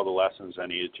learned all the lessons I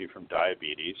needed to from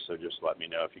diabetes, so just let me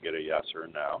know if you get a yes or a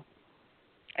no.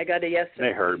 I got a yes.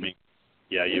 They heard me.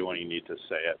 Yeah, you only need to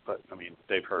say it, but,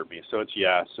 they've heard me. So it's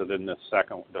yes. So then the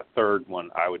third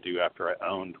one I would do after I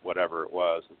owned whatever it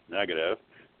was, negative,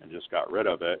 and just got rid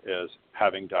of it, is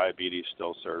having diabetes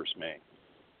still serves me.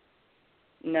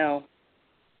 No.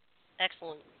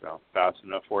 Excellent. So fast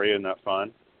enough for you? Isn't that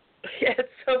fun? Yeah, it's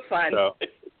so fun. So,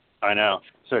 I know.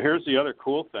 So here's the other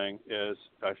cool thing is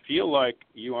I feel like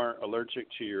you aren't allergic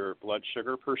to your blood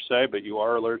sugar per se, but you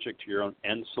are allergic to your own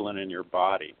insulin in your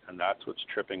body, and that's what's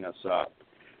tripping us up.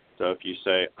 So if you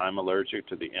say, I'm allergic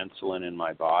to the insulin in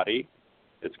my body,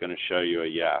 it's going to show you a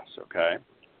yes, okay?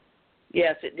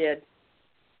 Yes, it did.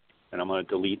 And I'm going to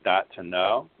delete that to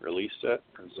no, release it,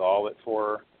 resolve it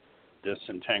for her,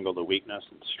 disentangle the weakness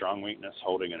and strong weakness,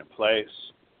 holding it in place,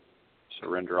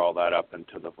 surrender all that up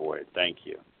into the void. Thank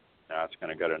you. Now it's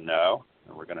going to go to no,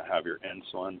 and we're going to have your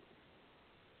insulin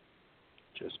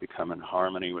just become in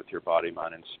harmony with your body,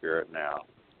 mind, and spirit now.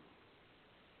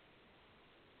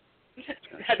 It's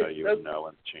going to show you a no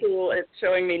and change. Cool. It's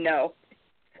showing me no.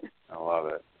 I love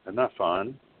it. Isn't that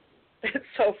fun? It's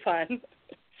so fun.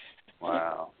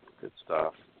 Wow. Good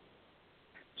stuff.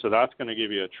 So that's going to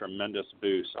give you a tremendous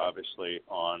boost, obviously,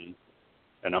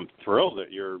 and I'm thrilled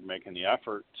that you're making the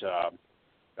effort, to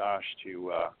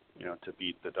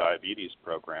beat the diabetes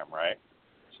program, right?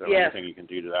 So anything you can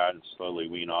do to that and slowly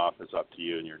wean off is up to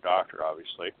you and your doctor,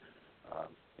 obviously.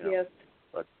 Yes.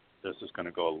 But this is going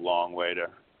to go a long way to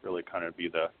really kind of be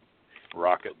the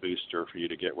rocket booster for you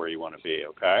to get where you want to be,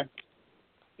 okay?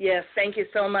 Yes, thank you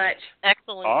so much.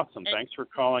 Excellent. Awesome. Thanks for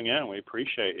calling in. We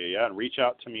appreciate you. Yeah, and reach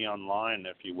out to me online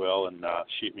if you will, and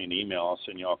shoot me an email. I'll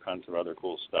send you all kinds of other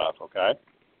cool stuff, okay?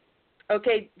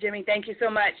 Okay, Jimmy, thank you so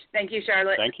much. Thank you,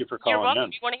 Charlotte. Thank you for You're calling welcome.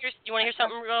 in. You want to hear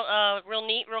something real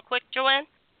neat, real quick, Joanne?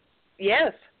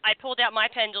 Yes. I pulled out my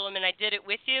pendulum and I did it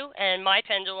with you, and my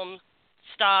pendulum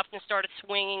stopped and started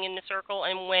swinging in the circle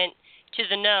and went to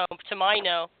the no, to my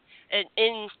no,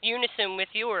 in unison with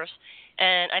yours.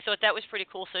 And I thought that was pretty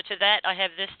cool. So to that, I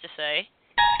have this to say.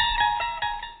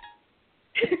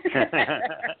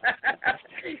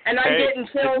 And I'm getting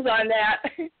chills on that.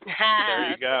 There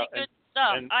you go. Good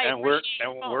stuff.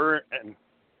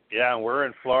 We're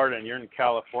in Florida and you're in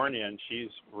California, and she's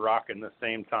rocking the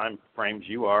same time frames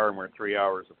you are, and we're 3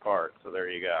 hours apart. So there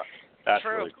you go. That's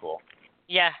True. really cool.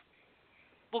 Yeah.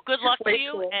 Well, good luck to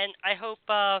you, cool. and I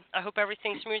hope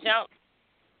everything smooths out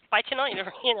by tonight.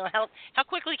 You know, how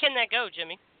quickly can that go,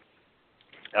 Jimmy?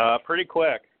 Pretty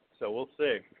quick. So we'll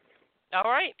see. All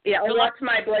right. Yeah, I'll good watch luck.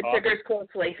 my blood sugars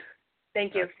closely.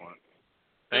 Thank you. Excellent.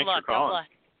 Good Thanks luck. for calling.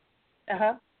 God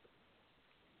bless.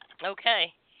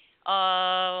 Okay.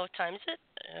 Time is it?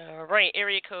 Right.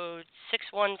 Area code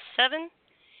 617.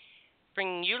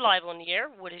 Bringing you live on the air.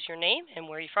 What is your name and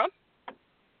where are you from?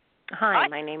 Hi,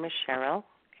 my name is Cheryl,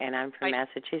 and I'm from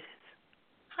Massachusetts.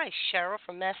 Hi, Cheryl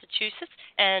from Massachusetts.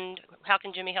 And how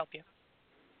can Jimmy help you?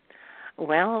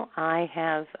 Well, I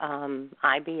have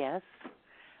IBS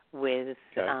with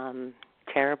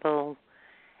terrible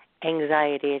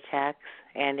anxiety attacks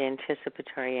and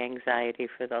anticipatory anxiety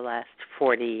for the last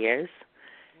 40 years.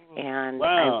 And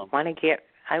wow. I want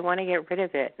to get rid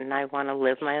of it, and I want to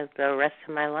live the rest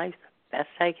of my life the best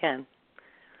I can.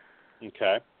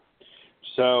 Okay.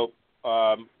 So,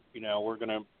 we're going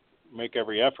to make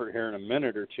every effort here in a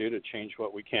minute or two to change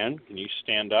what we can. Can you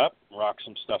stand up and rock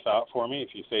some stuff out for me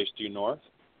if you face due north?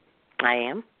 I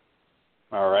am.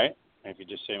 All right. If you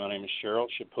just say, my name is Cheryl,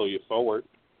 it should pull you forward.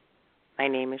 My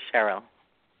name is Cheryl.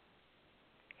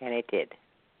 And it did.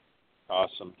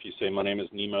 Awesome. If you say, my name is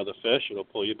Nemo the fish, it'll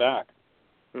pull you back.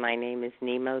 My name is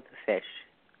Nemo the fish.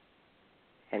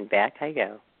 And back I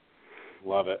go.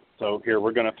 Love it. So here,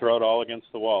 we're going to throw it all against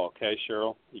the wall, okay,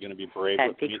 Cheryl? You're going to be brave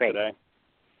That'd with be me great. today?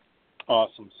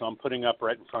 Awesome. So I'm putting up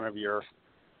right in front of your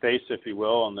face, if you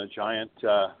will, on the giant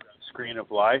screen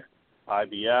of life,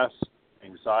 IBS,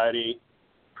 anxiety,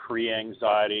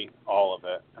 pre-anxiety, all of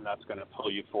it. And that's going to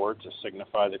pull you forward to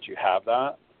signify that you have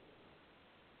that.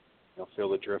 You'll feel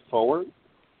the drift forward.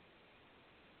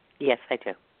 Yes, I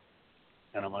do.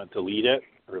 And I'm going to delete it,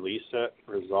 release it,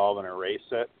 resolve and erase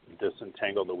it,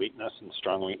 disentangle the weakness and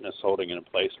strong weakness holding it in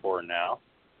place for her now.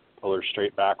 Pull her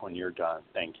straight back when you're done.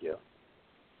 Thank you.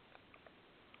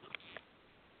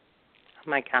 Oh,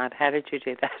 my God, how did you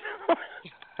do that?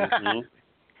 Mm-hmm.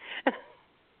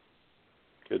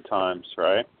 Good times,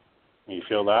 right? You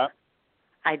feel that?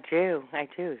 I do.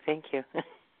 Thank you.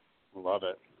 Love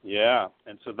it. Yeah,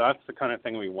 and so that's the kind of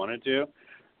thing we want to do.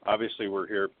 Obviously, we're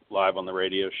here live on the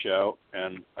radio show,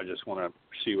 and I just want to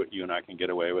see what you and I can get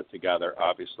away with together,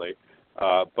 obviously.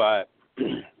 But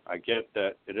I get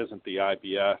that it isn't the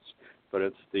IBS, but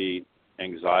it's the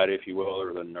anxiety, if you will,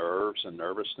 or the nerves and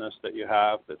nervousness that you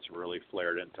have that's really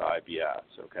flared into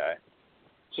IBS, okay?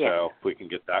 Yes. So if we can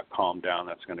get that calmed down,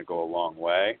 that's going to go a long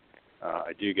way.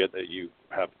 I do get that you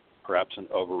have perhaps an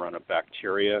overrun of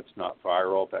bacteria. It's not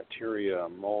viral. Bacteria,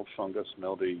 mold, fungus,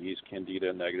 mildew, yeast,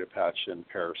 candida, negative pathogen,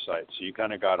 parasites. So you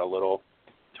kind of got a little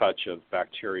touch of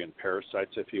bacteria and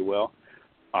parasites, if you will.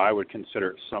 I would consider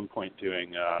at some point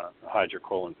doing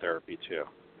hydrocolon therapy too.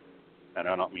 And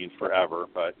I don't mean forever,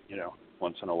 but,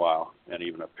 once in a while, and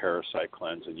even a parasite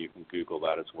cleanse, and you can Google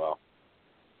that as well.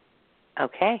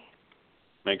 Okay.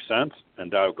 Makes sense?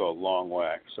 And that would go a long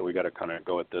way. So we got to kind of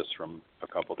go at this from a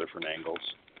couple different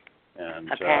angles. And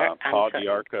Paw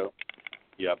D'Arco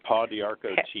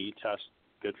tea test,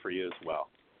 good for you as well.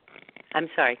 I'm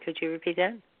sorry, could you repeat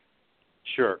that?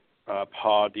 Sure.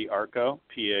 Paw D'Arco,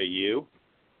 P-A-U-D'-A-R-C-O.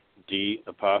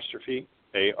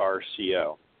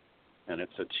 And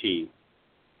it's a tea.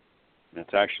 And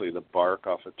it's actually the bark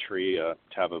off a tree, a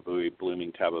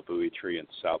blooming tababui tree in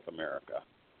South America.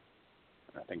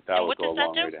 And I think that would go a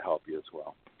long way to help you as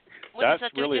well. That's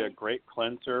really a great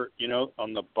cleanser.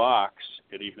 On the box,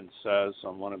 it even says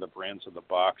on one of the brands of the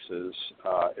boxes,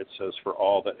 it says for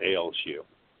all that ails you.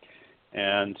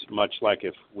 And much like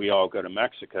if we all go to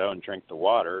Mexico and drink the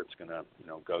water, it's going to,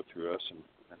 go through us and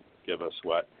give us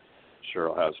what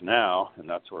Cheryl has now, and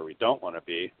that's where we don't want to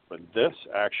be. But this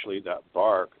actually, that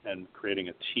bark, and creating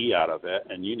a tea out of it,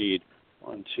 and you need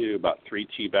about 3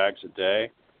 tea bags a day.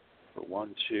 For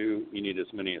 1, 2, you need as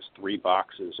many as 3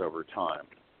 boxes over time.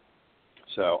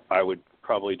 So I would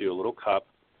probably do a little cup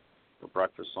for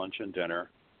breakfast, lunch, and dinner,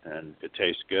 and it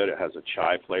tastes good. It has a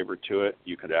chai flavor to it.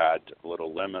 You could add a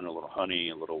little lemon, a little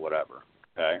honey, a little whatever,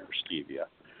 okay, or stevia.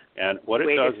 And what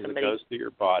it does is it goes through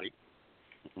your body.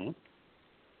 It'll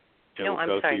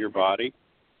go through your body,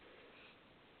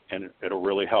 and it'll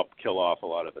really help kill off a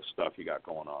lot of the stuff you got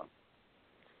going on.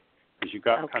 Because you've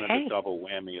got kind of the double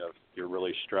whammy of you're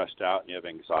really stressed out and you have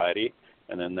anxiety,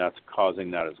 and then that's causing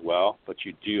that as well. But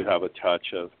you do have a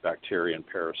touch of bacteria and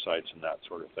parasites and that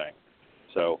sort of thing.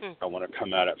 So I want to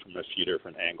come at it from a few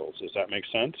different angles. Does that make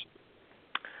sense?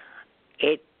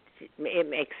 It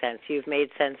makes sense. You've made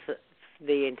sense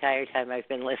the entire time I've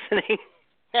been listening.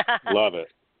 Love it.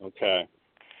 Okay.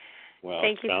 Well,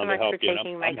 thank you so much for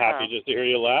taking my call. I'm happy just to hear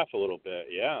you laugh a little bit.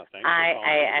 Yeah, thanks for calling.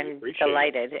 I am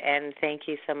delighted, and thank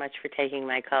you so much for taking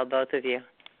my call, both of you.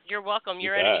 You're welcome.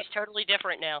 Your energy's totally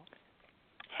different now.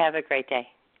 Have a great day.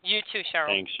 You too, Cheryl.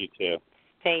 Thanks, you too.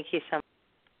 Thank you so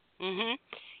much.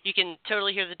 You can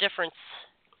totally hear the difference.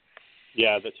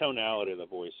 Yeah, the tonality of the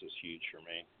voice is huge for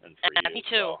me, and for you me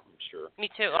as too. well, I'm sure. Me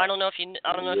too. I don't know if you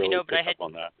know, but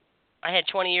I had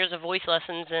 20 years of voice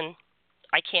lessons, and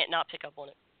I can't not pick up on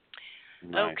it.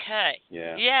 Nice. Okay.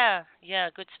 Yeah. Yeah.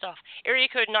 Good stuff. Area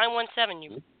code 917.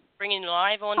 You bringing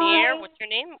live on the air. What's your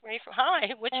name? Where are you from?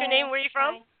 Hi. What's your name? Where are you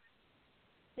from? Hi.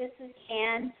 This is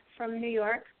Anne from New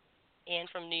York. Anne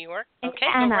from New York. It's Okay.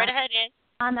 Anna. Go right ahead, Anne.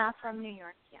 Anna from New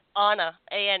York. Yeah. Anna.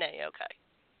 A-N-A. Okay.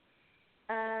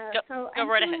 So go I'm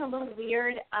right feeling ahead. a little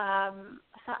weird.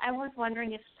 So I was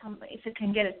wondering if it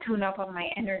can get a tune-up of my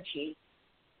energy.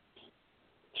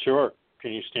 Sure.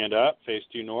 Can you stand up, face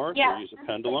due north, or use a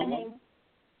pendulum?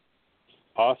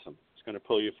 Awesome. It's going to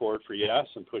pull you forward for yes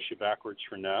and push you backwards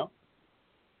for no.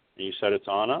 And you said it's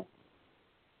Anna?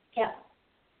 Yeah.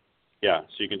 Yeah,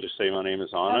 so you can just say my name is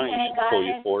Anna. Okay, and you should pull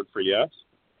you forward for yes.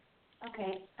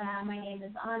 Okay. My name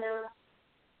is Anna.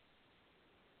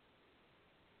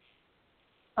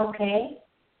 Okay.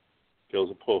 Feels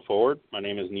a pull forward. My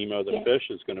name is Nemo the fish.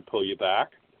 Is going to pull you back.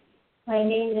 My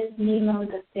name is Nemo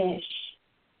the fish.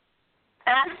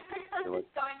 It's going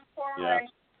forward. Yeah.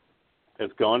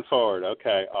 It's going forward.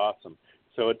 Okay, awesome.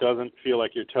 So it doesn't feel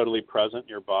like you're totally present in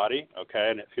your body, okay,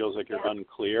 and it feels like you're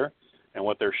unclear. And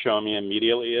what they're showing me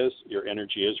immediately is your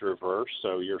energy is reversed,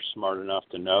 so you're smart enough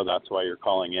to know that's why you're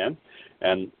calling in.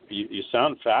 And you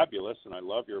sound fabulous, and I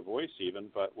love your voice even,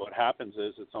 but what happens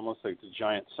is it's almost like the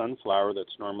giant sunflower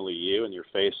that's normally you and your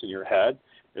face and your head.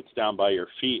 It's down by your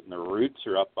feet, and the roots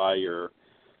are up by your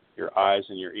eyes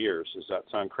and your ears. Does that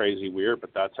sound crazy weird?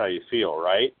 But that's how you feel,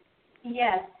 right?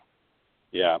 Yes.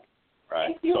 Yeah,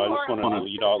 right. So I just want to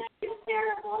lead all. It's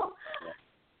terrible.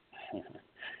 Yeah.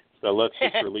 So let's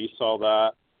just release all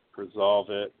that, resolve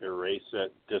it, erase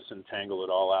it, disentangle it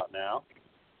all out now,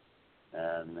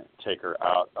 and take her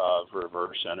out of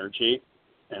reverse energy.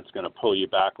 And it's going to pull you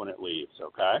back when it leaves,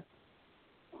 okay?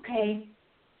 Okay.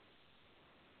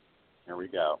 Here we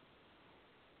go.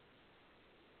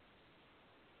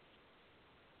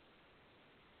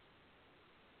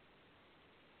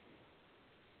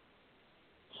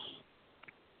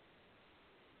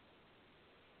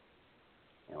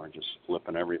 And we're just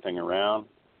flipping everything around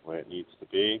the way it needs to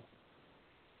be.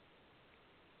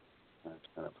 And it's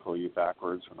going to pull you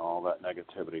backwards when all that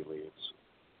negativity leaves.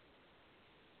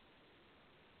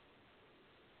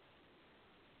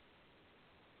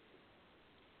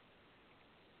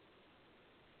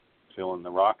 Feeling the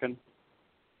rocking?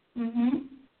 Mm-hmm.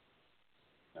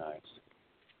 Nice.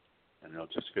 And it'll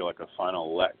just feel like a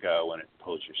final let go when it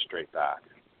pulls you straight back.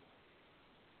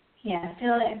 Yeah, I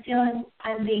feel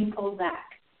I'm being pulled back.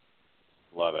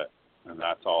 Love it. And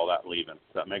that's all that leaving.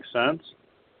 Does that make sense?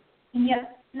 Yes.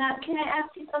 Now, can I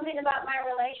ask you something about my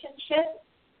relationship?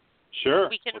 Sure.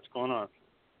 What's going on?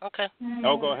 Okay.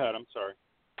 Oh, go ahead. I'm sorry.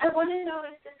 I want to know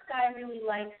if this guy really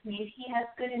likes me, if he has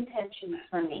good intentions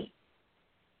for me.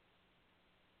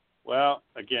 Well,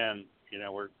 again,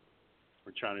 we're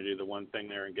trying to do the one thing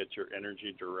there and get your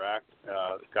energy direct.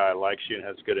 The guy likes you and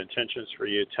has good intentions for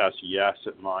you. Test yes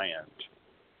at my end.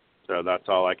 So that's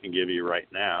all I can give you right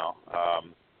now.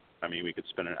 We could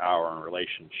spend an hour on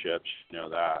relationships,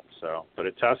 that. So, but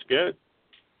it tests good.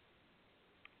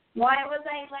 Why was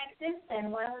I like this then?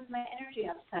 Why was my energy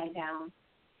upside down?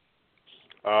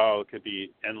 Oh, it could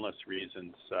be endless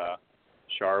reasons.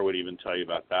 Shar would even tell you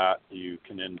about that. You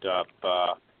can end up,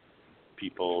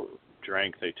 people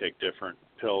drink, they take different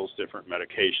pills, different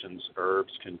medications,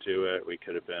 herbs can do it. We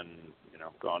could have been,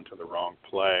 gone to the wrong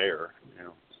play or,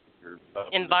 you're up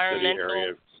environmental. in the city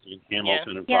area.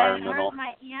 Hamilton Yeah, Environmental. and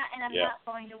I'm not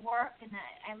going to work, and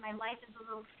my life is a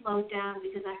little slowed down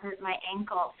because I hurt my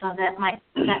ankle, so that's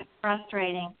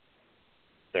frustrating.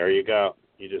 There you go.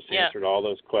 You just answered all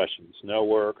those questions. No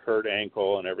work, hurt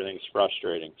ankle, and everything's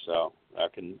frustrating. So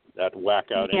that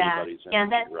whack out anybody's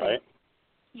energy, right? It.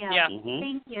 Yeah. Mm-hmm.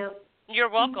 Thank you. You're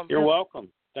welcome. You're welcome.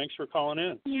 Thanks for calling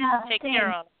in. Yeah. Take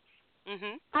care of it.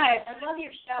 Mhm. All right. I love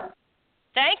your show.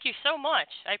 Thank you so much.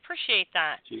 I appreciate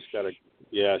that. She's got a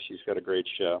great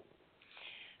show.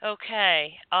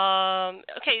 Okay.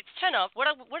 Okay, it's 10 up. What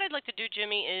I'd like to do,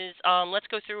 Jimmy, is let's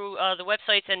go through the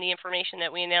websites and the information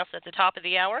that we announced at the top of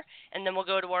the hour, and then we'll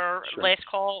go to our last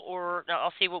call, or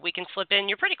I'll see what we can slip in.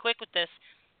 You're pretty quick with this,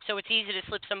 so it's easy to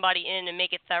slip somebody in and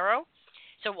make it thorough.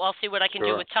 So I'll see what I can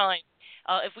do with time.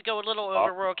 If we go a little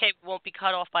over, we're okay. We won't be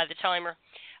cut off by the timer.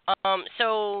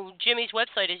 So Jimmy's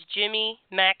website is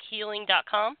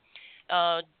jimmymackhealing.com.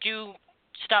 Do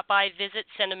stop by, visit,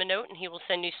 send him a note, and he will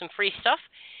send you some free stuff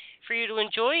for you to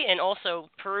enjoy, and also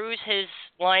peruse his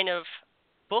line of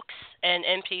books and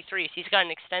MP3s. He's got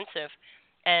an extensive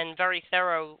and very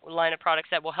thorough line of products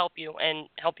that will help you and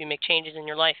help you make changes in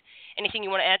your life. Anything you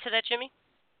want to add to that, Jimmy?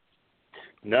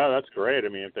 No, that's great. I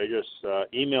mean, if they just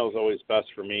email is always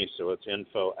best for me, so it's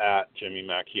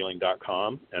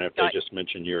info@jimmymackhealing.com, and if they just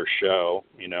mention your show,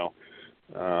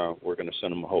 we're going to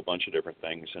send them a whole bunch of different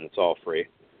things, and it's all free.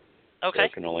 Okay. So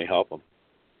it can only help them.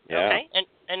 Yeah. Okay.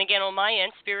 And again, on my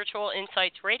end,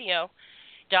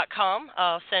 spiritualinsightsradio.com.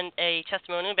 I'll send a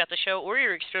testimonial about the show or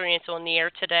your experience on the air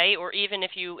today, or even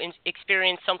if you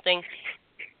experienced something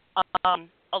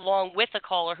along with a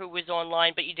caller who was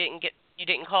online but you didn't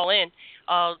call in.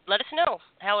 Let us know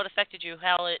how it affected you,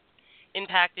 how it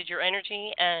impacted your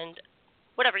energy, and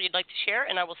whatever you'd like to share,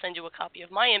 and I will send you a copy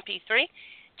of my MP3,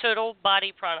 Total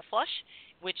Body Prana Flush,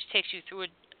 which takes you through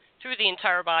the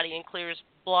entire body and clears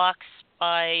blocks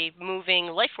by moving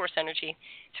life force energy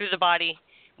through the body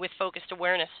with focused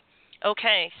awareness.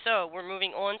 Okay, so we're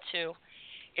moving on to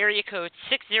area code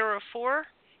 604,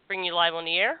 bringing you live on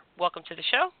the air. Welcome to the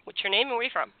show. What's your name and where are you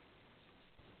from?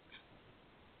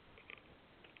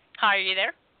 Hi, are you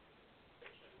there?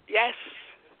 Yes.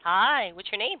 Hi,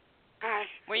 what's your name? Hi.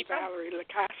 Where are you from? Valerie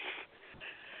Lacasse.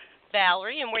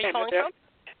 Valerie, and where are you calling from?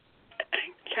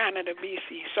 Canada,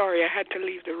 BC. Sorry, I had to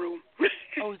leave the room.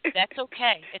 Oh, that's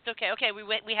okay. It's okay. Okay,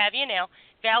 we have you now.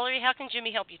 Valerie, how can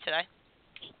Jimmy help you today?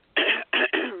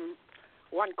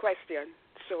 One question,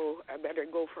 so I better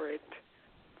go for it.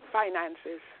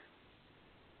 Finances.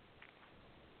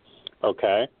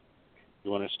 Okay.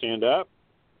 You want to stand up?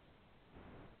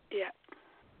 Yeah.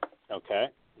 Okay.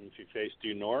 And if you face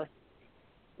due north,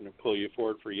 I'm going to pull you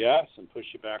forward for yes and push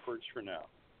you backwards for no.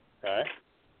 Okay?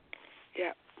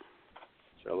 Yeah.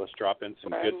 So let's drop in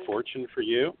some good fortune for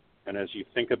you. And as you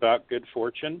think about good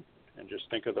fortune, and just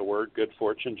think of the word good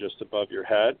fortune just above your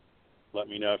head, let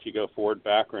me know if you go forward,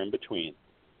 back, or in between.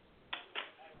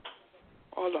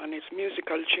 Hold on, it's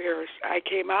musical chairs. I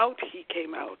came out, he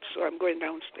came out, so I'm going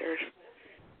downstairs.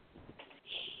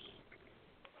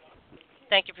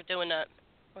 Thank you for doing that.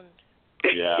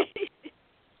 Yeah.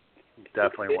 You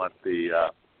definitely want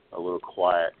a little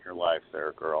quiet in your life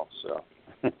there, girl. So.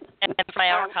 And my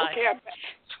archive. Okay,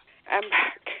 I'm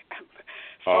back. I'm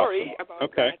sorry about that.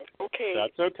 Okay.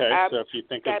 That's okay. So if you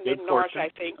think of good fortune. North, I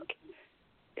think.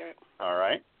 Yeah. All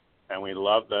right. And we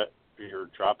love that you're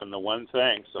dropping the one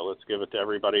thing, so let's give it to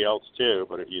everybody else too.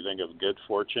 But if you think of good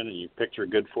fortune and you picture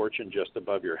good fortune just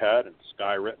above your head and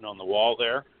sky written on the wall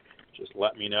there, just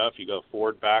let me know if you go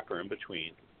forward, back, or in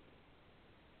between.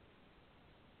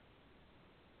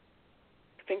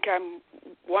 I think I'm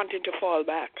wanting to fall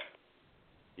back.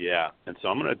 Yeah, and so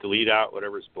I'm going to delete out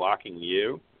whatever's blocking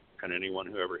you and anyone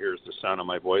who ever hears the sound of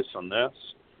my voice on this.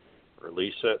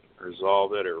 Release it,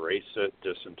 resolve it, erase it,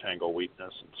 disentangle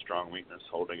weakness and strong weakness,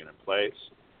 holding it in place.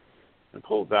 And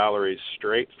pull Valerie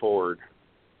straight forward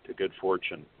to good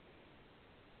fortune.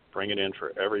 Bring it in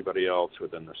for everybody else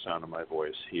within the sound of my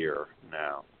voice here,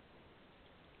 now.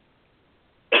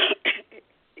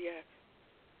 Yeah.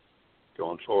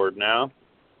 Going forward now?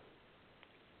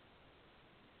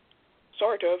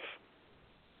 Sort of.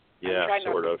 Yeah, I'm trying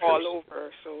sort not of. to fall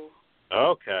over, so.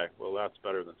 Okay, well, that's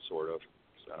better than sort of.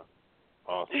 So,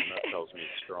 awesome. That tells me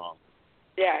it's strong.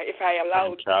 Yeah, if I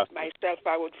allowed Fantastic. myself,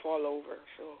 I would fall over.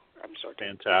 So I'm sort of.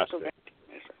 Fantastic.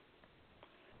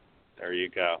 There you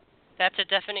go. That's a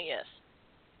definite yes.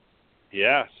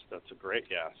 Yes, that's a great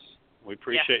yes. We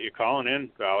appreciate you calling in,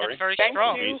 Valerie. That's very Thank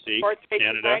strong. you BC, for taking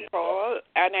Canada. my call,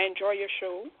 and I enjoy your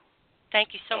show.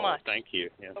 Thank you so much. Thank you.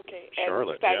 Yeah. Okay.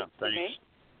 Charlotte, and thanks.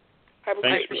 Have a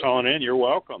Thanks great for day. calling in. You're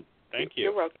welcome. Thank you.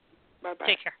 You're welcome. Bye-bye.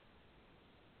 Take care.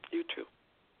 You too.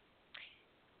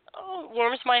 Oh, it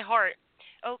warms my heart.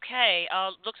 Okay,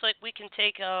 looks like we can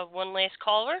take one last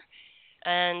caller.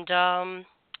 And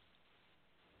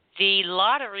the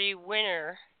lottery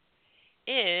winner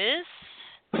is...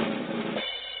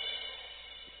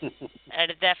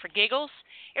 Added that for giggles.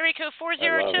 Area code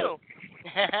 402.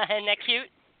 Isn't that cute?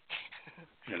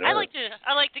 I like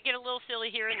to get a little silly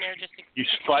here and there just to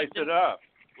spice it up.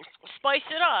 Spice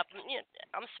it up. Yeah,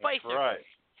 I'm spicy. That's right.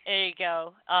 There you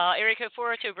go. Area code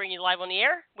 402, bring you live on the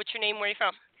air. What's your name? Where are you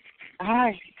from?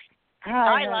 Hi.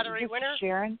 Hi, lottery winner.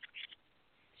 Sharon.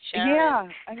 Sharon. Yeah,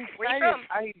 I'm excited. Where you from?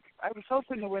 I was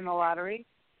hoping to win the lottery.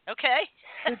 Okay.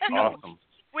 Awesome.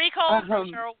 Where you calling from,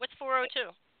 Cheryl? What's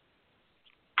 402?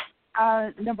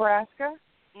 Nebraska.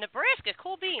 Nebraska.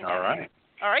 Cool beans. All right.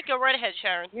 All right, go right ahead,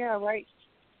 Sharon. Yeah,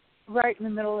 right in the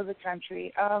middle of the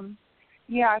country.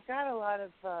 Yeah, I've got a lot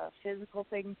of physical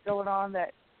things going on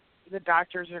that the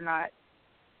doctors are not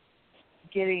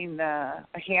getting a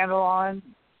handle on.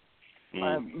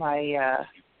 My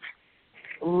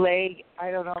leg,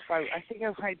 I don't know if I think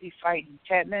I might be fighting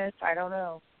tetanus. I don't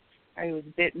know. I was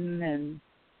bitten, and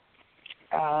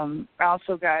I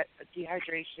also got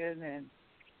dehydration and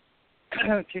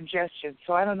congestion.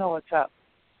 So I don't know what's up.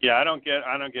 Yeah, I don't get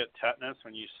tetanus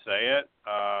when you say it.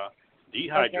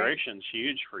 Dehydration's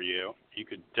huge for you. You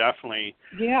could definitely,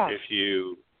 if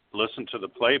you listen to the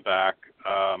playback,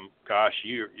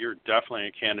 you're definitely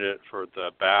a candidate for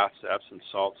the baths. Epsom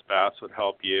salts baths would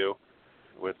help you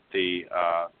with the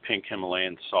pink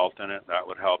Himalayan salt in it. That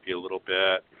would help you a little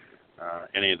bit.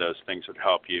 Any of those things would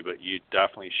help you, but you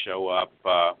definitely show up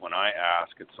when I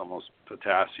ask. It's almost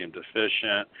potassium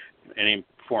deficient. Any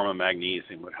form of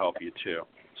magnesium would help you too.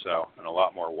 So, and a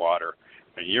lot more water.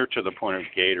 And you're to the point of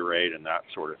Gatorade and that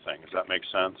sort of thing. Does that make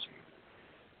sense?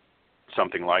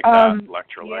 Something like that,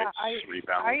 electrolytes,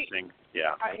 rebalancing.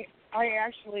 I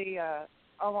actually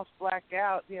almost blacked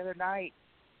out the other night.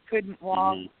 Couldn't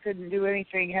walk, couldn't do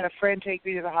anything. Had a friend take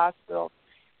me to the hospital.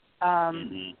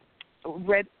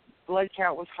 Red blood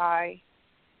count was high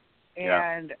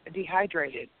and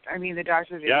dehydrated. I mean, the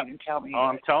doctor didn't even tell me. Oh,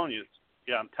 I'm telling you.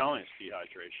 Yeah, I'm telling you it's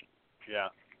dehydration. Yeah.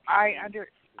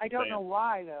 I don't know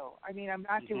why, though. I mean, I'm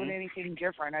not doing anything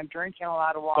different. I'm drinking a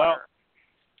lot of water. Well,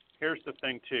 here's the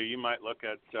thing, too. You might look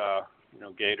at,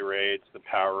 Gatorades, the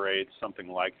Powerades, something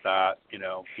like that. You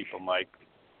know, people might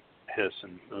hiss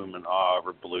and and ah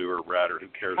over blue or red or who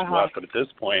cares what. But at this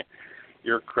point,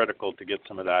 you're critical to get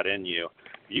some of that in you.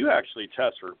 You actually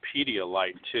test for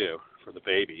Pedialyte, too, for the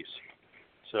babies.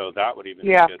 So that would even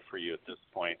be good for you at this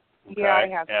point. Okay? Yeah, I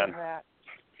have some of that.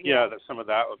 Yeah, some of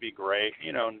that would be great.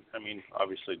 You know, I mean,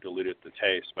 obviously diluted the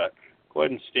taste, but go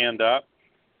ahead and stand up.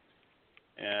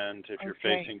 And if you're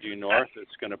facing due north,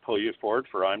 it's going to pull you forward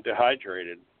for I'm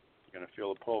dehydrated. You're going to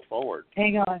feel a pull forward.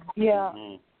 Hang on. Yeah.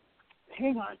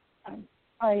 Hang on.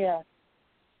 I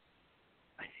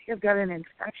think I've got an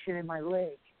infection in my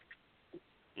leg.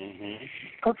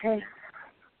 Okay.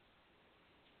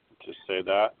 Just say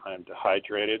that. I'm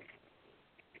dehydrated.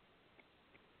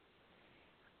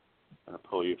 I'm going to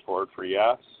pull you forward for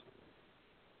yes.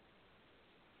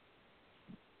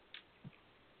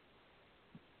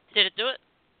 Did it do it?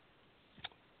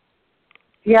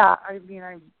 Yeah, I mean,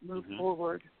 I moved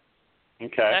forward.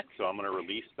 Okay, so I'm going to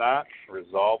release that,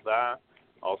 resolve that.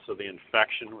 Also the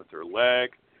infection with your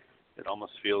leg. It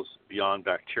almost feels beyond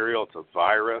bacterial. It's a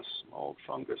virus, mold,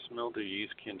 fungus, mildew,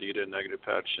 yeast, candida, negative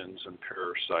pathogens, and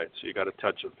parasites. So you got a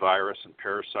touch of virus and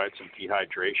parasites and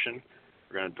dehydration.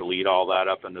 We're going to delete all that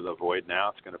up into the void now.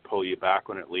 It's going to pull you back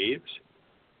when it leaves.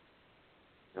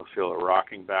 You'll feel it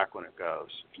rocking back when it goes.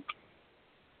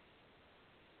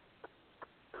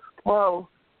 Whoa.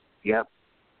 Yep.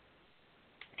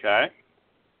 Okay.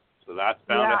 So that's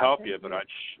bound to help you, but I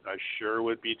sure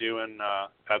would be doing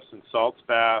Epsom salts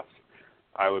baths.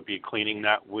 I would be cleaning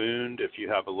that wound if you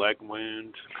have a leg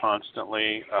wound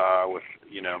constantly with,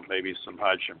 maybe some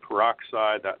hydrogen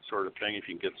peroxide, that sort of thing. If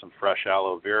you can get some fresh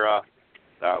aloe vera,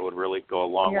 that would really go a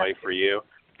long way for you.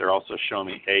 They're also showing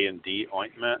me A&D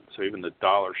ointment. So even the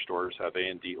dollar stores have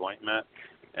A&D ointment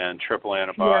and triple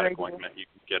antibiotic ointment you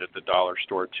can get at the dollar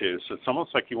store too. So it's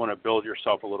almost like you want to build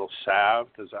yourself a little salve.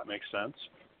 Does that make sense?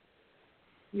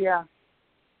 Yeah.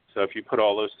 So if you put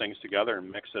all those things together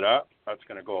and mix it up, that's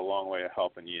going to go a long way of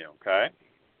helping you, okay?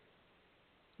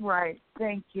 Right.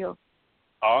 Thank you.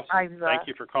 Awesome. Thank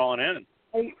you for calling in.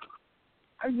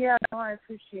 I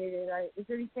appreciate it. Is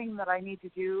there anything that I need to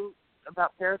do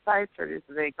about parasites, or are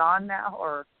they gone now?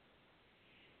 Or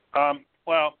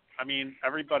well, I mean,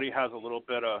 everybody has a little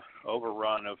bit of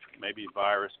overrun of maybe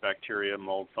virus, bacteria,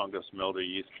 mold, fungus, mildew,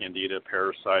 yeast, candida,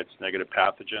 parasites, negative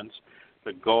pathogens.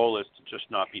 The goal is to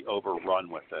just not be overrun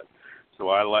with it. So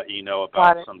I let you know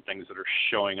about some things that are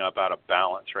showing up out of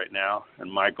balance right now,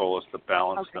 and my goal is to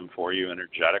balance them for you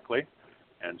energetically.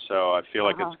 And so I feel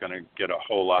like it's going to get a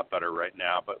whole lot better right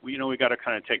now. But, we got to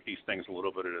kind of take these things a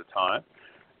little bit at a time.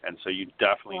 And so you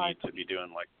definitely need to be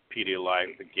doing like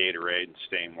Pedialyte, the Gatorade, and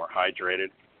staying more hydrated.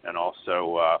 And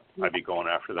also I'd be going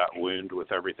after that wound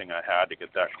with everything I had to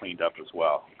get that cleaned up as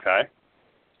well, okay?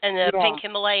 And the pink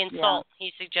Himalayan salt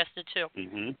he suggested too.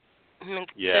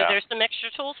 Yeah. So there's some extra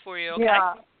tools for you, okay?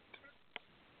 Yeah.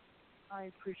 I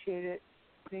appreciate it.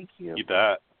 Thank you. You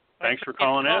bet. Thanks for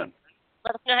calling in.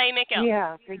 Let us know how you make out.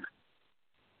 Yeah, thank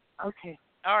you. Okay.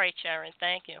 All right, Sharon.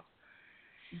 Thank you.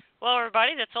 Well,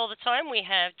 everybody, that's all the time we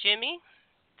have. Jimmy,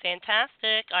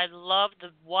 fantastic. I love the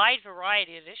wide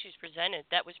variety of issues presented.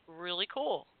 That was really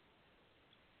cool.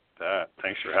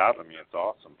 Thanks for having me. It's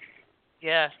awesome.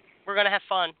 Yeah. We're going to have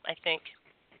fun, I think.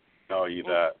 Oh, you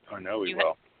bet. I know we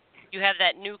will. You have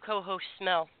that new co-host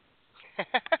smell.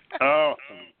 Oh,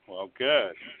 well,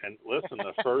 good. And listen,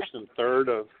 the first and third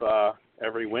of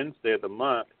every Wednesday of the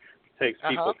month takes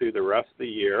people through the rest of the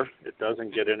year. It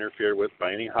doesn't get interfered with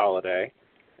by any holiday.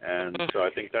 And so I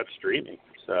think that's streaming.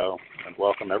 So I'd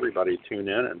welcome everybody to tune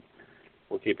in, and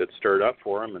we'll keep it stirred up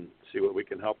for them and see what we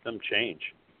can help them change.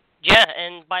 Yeah,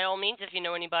 and by all means, if you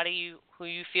know anybody who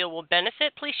you feel will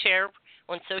benefit, please share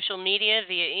on social media,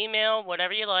 via email,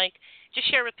 whatever you like. Just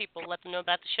share with people. Let them know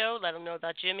about the show. Let them know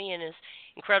about Jimmy and his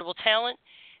incredible talent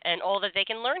and all that they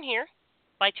can learn here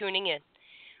by tuning in.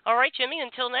 All right, Jimmy,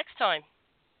 until next time.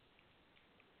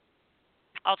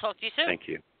 I'll talk to you soon. Thank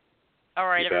you. All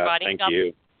right, everybody. Thank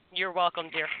you. You're welcome,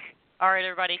 dear. All right,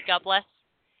 everybody. God bless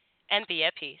and be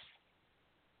at peace.